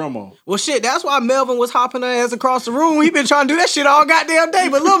was with grandma. Well, shit, that's why Melvin was hopping her ass across the room. He been trying to do that shit all goddamn day,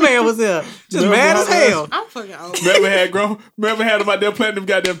 but little man was there. Just Melvin mad as hopping her hell. I'm fucking old. Remember had him out there planting them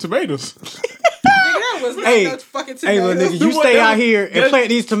goddamn tomatoes. Nigga, that was not Hey, no fucking Hey, little tomatoes. nigga, Do you what stay that- out here and that- plant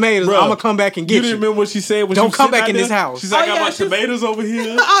these tomatoes. Bruh, I'm gonna come back and You get didn't you. remember what she said when Don't she was come sitting back out in this there? house. She's like, Oh, I got yeah, my she was- tomatoes over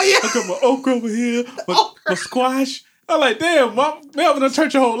here. Oh, yeah. I got my okra over here. My Okra. squash. I'm like, damn, Mom, Melvin done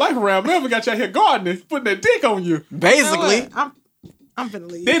turned your whole life around. Melvin got you out here gardening, putting that dick on you. You know Basically, what? I'm finna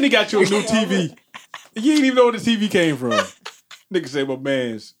leave. Then he got you a new TV. You ain't even know where the TV came from. Nigga say, my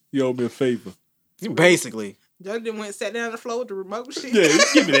man's, you owe me a favor. Basically. Jody done went and sat down on the floor with the remote and shit. Yeah,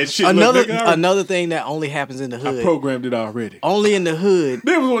 give me that shit. Another thing that only happens in the I hood. programmed it already. Only in the hood.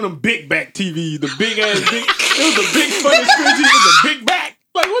 There was one of them big back TVs, the big ass big. It was a big fucking screen TV with a big back.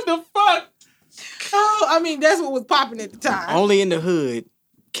 Like, what the fuck? Oh, I mean, that's what was popping at the time. Only in the hood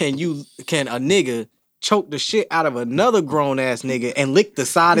can a nigga choke the shit out of another grown ass nigga and lick the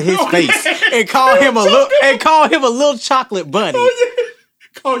side of his face and call him a little chocolate bunny. Oh, yeah.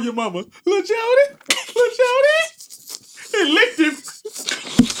 Call your mama, Lil Jody. And licked him.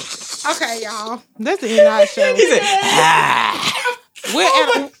 Okay, y'all. That's the end of our show. He said,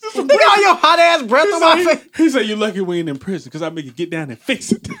 Look at all your hot ass breath on my face. He said, you lucky we ain't in prison because I make you get down and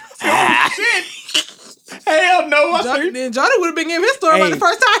fix it. Oh, shit. Hell no. Then Johnny would have been giving his story about the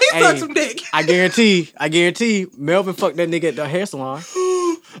first time he sucked some dick. I guarantee, Melvin fucked that nigga at the hair salon.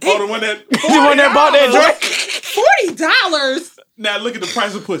 The one that bought that drink. $40. Now look at the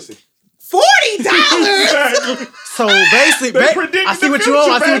price of pussy. $40. Exactly. So basically, I see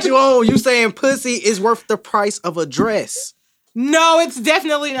what you own. You saying pussy is worth the price of a dress? No, it's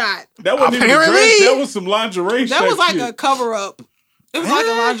definitely not. That wasn't even a dress. That was some lingerie. That was like a cover up. It was like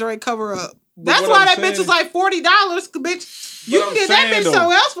a lingerie cover up. That's why that bitch was like $40. Bitch, you can get that bitch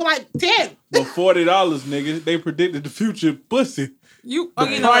somewhere else for like $10. But $40, nigga, they predicted the future pussy. The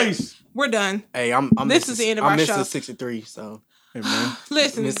price. We're done. Hey, I'm this is the end of our show. I'm Mr. 63, so. Hey, man.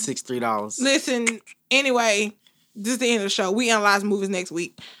 Listen. Mr. $63. Listen, anyway, this is the end of the show. We analyze movies next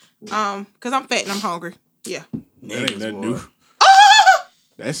week. Because I'm fat and I'm hungry. Yeah. That ain't nothing new.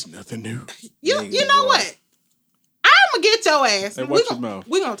 That's nothing new. You know what? I'm gonna get your ass. Hey, watch your mouth.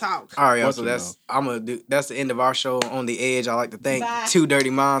 We gonna talk. All right, y'all. So that's the end of our show on the Edge. I like to thank Two Dirty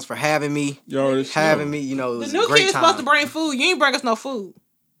Minds for having me. You already having me. You know, it was the new a great kid's time. supposed to bring food. You ain't bring us no food.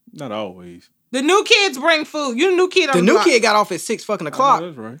 Not always. The new kids bring food. You the new kid on the block. Kid got off at 6 fucking o'clock.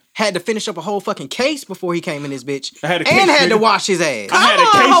 That's right. Had to finish up a whole fucking case before he came in this bitch. Had to wash his ass. Come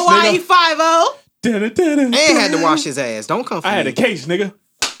on, Hawaii 5-0. And had to wash his ass. Don't come for me. I had a case, nigga.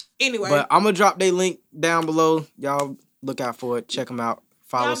 Anyway. But I'm going to drop their link down below. Y'all look out for it. Check them out.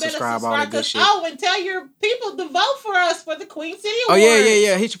 Follow, subscribe, all that good shit. Oh, and tell your people to vote for us for the Queen City Oh, Awards.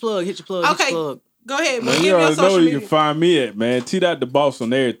 yeah. Hit your plug. Okay. Go ahead. Man, you already know where you can find me at, man. T.TheBoss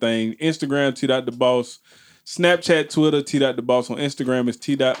on everything. Instagram, T.TheBoss. Snapchat, Twitter, T.TheBoss. On Instagram, it's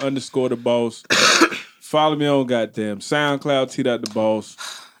T._TheBoss. Follow me on goddamn SoundCloud,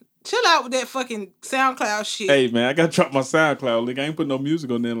 T.TheBoss. Chill out with that fucking SoundCloud shit. Hey, man, I got to drop my SoundCloud link. I ain't put no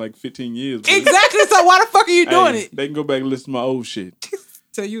music on there in like 15 years. Bro. Exactly. So why the fuck are you doing it? They can go back and listen to my old shit.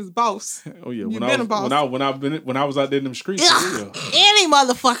 So you was a boss. Oh, yeah. When I was out there in them streets. Any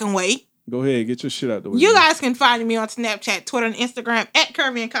motherfucking way. Go ahead, get your shit out the way. You guys can find me on Snapchat, Twitter, and Instagram at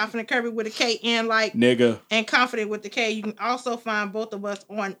Curvy and Confident. Curvy with a K and like nigga. And Confident with the K. You can also find both of us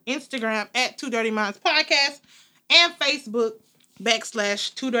on Instagram at Two Dirty Minds Podcast and Facebook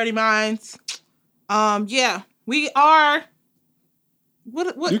 /Two Dirty Minds. Yeah, we are.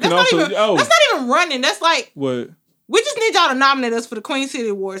 What? That's not even running. That's like what? We just need y'all to nominate us for the Queen City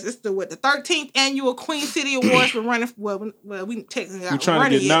Awards. It's the 13th annual Queen City Awards. We're running. We technically we're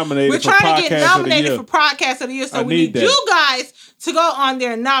trying to get nominated. We're trying to get nominated for Podcast of the Year. So we need you guys to go on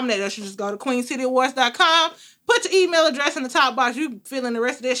there and nominate us. You just go to queencityawards.com. Put your email address in the top box. You can fill in the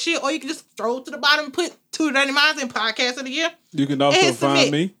rest of that shit, or you can just scroll to the bottom and put Two Dirty Minds and Podcast of the Year. You can also find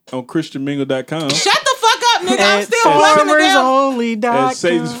me on ChristianMingle.com. Shut the fuck up, nigga. I'm still plugging the damn. As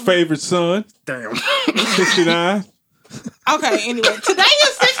Satan's favorite son. Damn. 69. Okay, anyway, today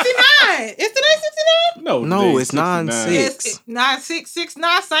is 69. Is today 69? No, it's 9-6. It's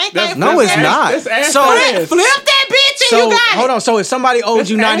 9669. Same thing. No, it's not. So flip that bitch and you got it. Hold on. So if somebody owed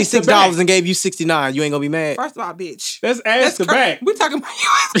you $96 and gave you 69, you ain't gonna be mad. First of all, bitch. That's ass to back. We talking about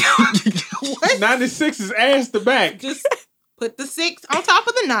you. What? 96 is ass to back. Just put the 6 on top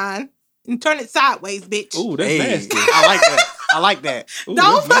of the 9 and turn it sideways, bitch. Ooh, that's nasty. I like that. Ooh,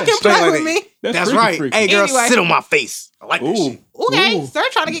 don't fucking play with me. That's right. Freaky. Hey, girl, sit on my face. I like that shit. Okay, sir,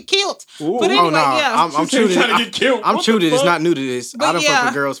 trying to get killed. But anyway, yeah. I'm true to trying to get killed. I'm true to this. Not new to this. But I done fuck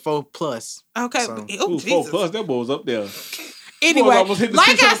with girls 4+. Okay. So. Jesus. 4+. That boy was up there. Anyway,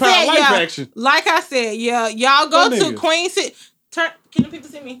 like I said, y'all go to Queen City. Can the people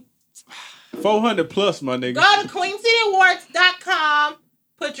see me? 400+, my nigga. Go to queencityawards.com.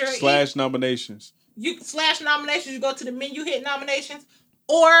 Put your /nominations. You /nominations. You go to the menu, hit nominations,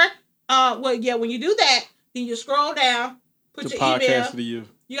 or when you do that, then you scroll down, put your podcast email. Of the year.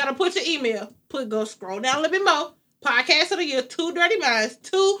 You gotta put your email. Go scroll down a little bit more. Podcast of the Year, Two Dirty Minds,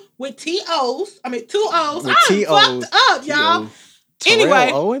 2 with 2 O's. With I'm fucked up, y'all. Anyway.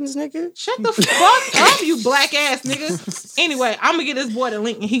 Terrell Owens, nigga. Shut the fuck up, you black ass nigga. Anyway, I'm gonna get this boy the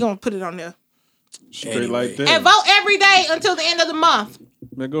link and he gonna put it on there. Straight like that. And vote every day until the end of the month.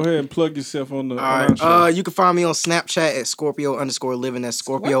 Man, go ahead and plug yourself on the. All on right. our show. You can find me on Snapchat at Scorpio_living. That's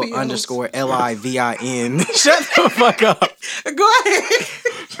Scorpio Scorpios. _LIVIN. Shut the fuck up. Go ahead.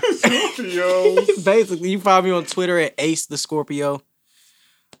 Scorpios. Basically, you find me on Twitter at Ace the Scorpio.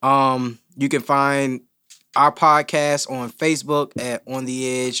 You can find our podcast on Facebook at On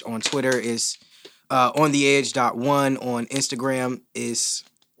The Edge. On Twitter is ontheedge.1. On Instagram is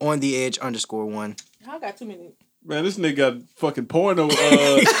ontheedge_1. I got too many. Man, this nigga got fucking porno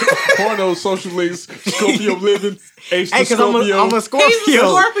social links. Scorpio living. Ace the Hey, cause I'm Scorpio. a Scorpio. He's a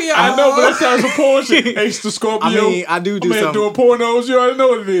Scorpio. I know, but that sounds some porn shit. Ace the Scorpio. I mean, I do Man, some. doing pornos. You already know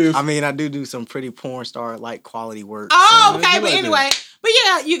what it is. I mean, I do some pretty porn star like quality work. Oh, So, okay. you But like anyway, but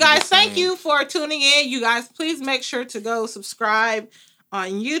yeah, you guys, just thank saying. you for tuning in. You guys, please make sure to go subscribe on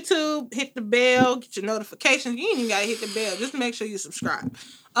YouTube. Hit the bell, get your notifications. You ain't even gotta hit the bell. Just make sure you subscribe.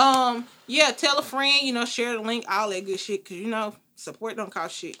 Yeah, tell a friend. Share the link, all that good shit. Cause support don't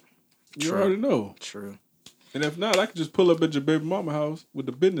cost shit. You True. already know. True. And if not, I could just pull up at your baby mama house with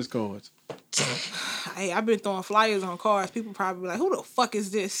the business cards. Hey, I've been throwing flyers on cars. People probably be like, "Who the fuck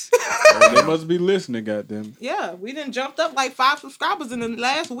is this?" They must be listening, goddamn. Yeah, we done jumped up like 5 subscribers in the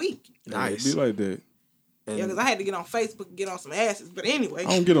last week. Nice. It be like that. And, Yeah, because I had to get on Facebook and get on some asses. But anyway, I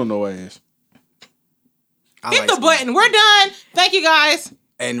don't get on no ass. I hit like the some- button. We're done. Thank you guys.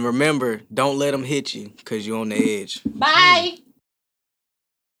 And remember, don't let them hit you because you're on the edge. Bye.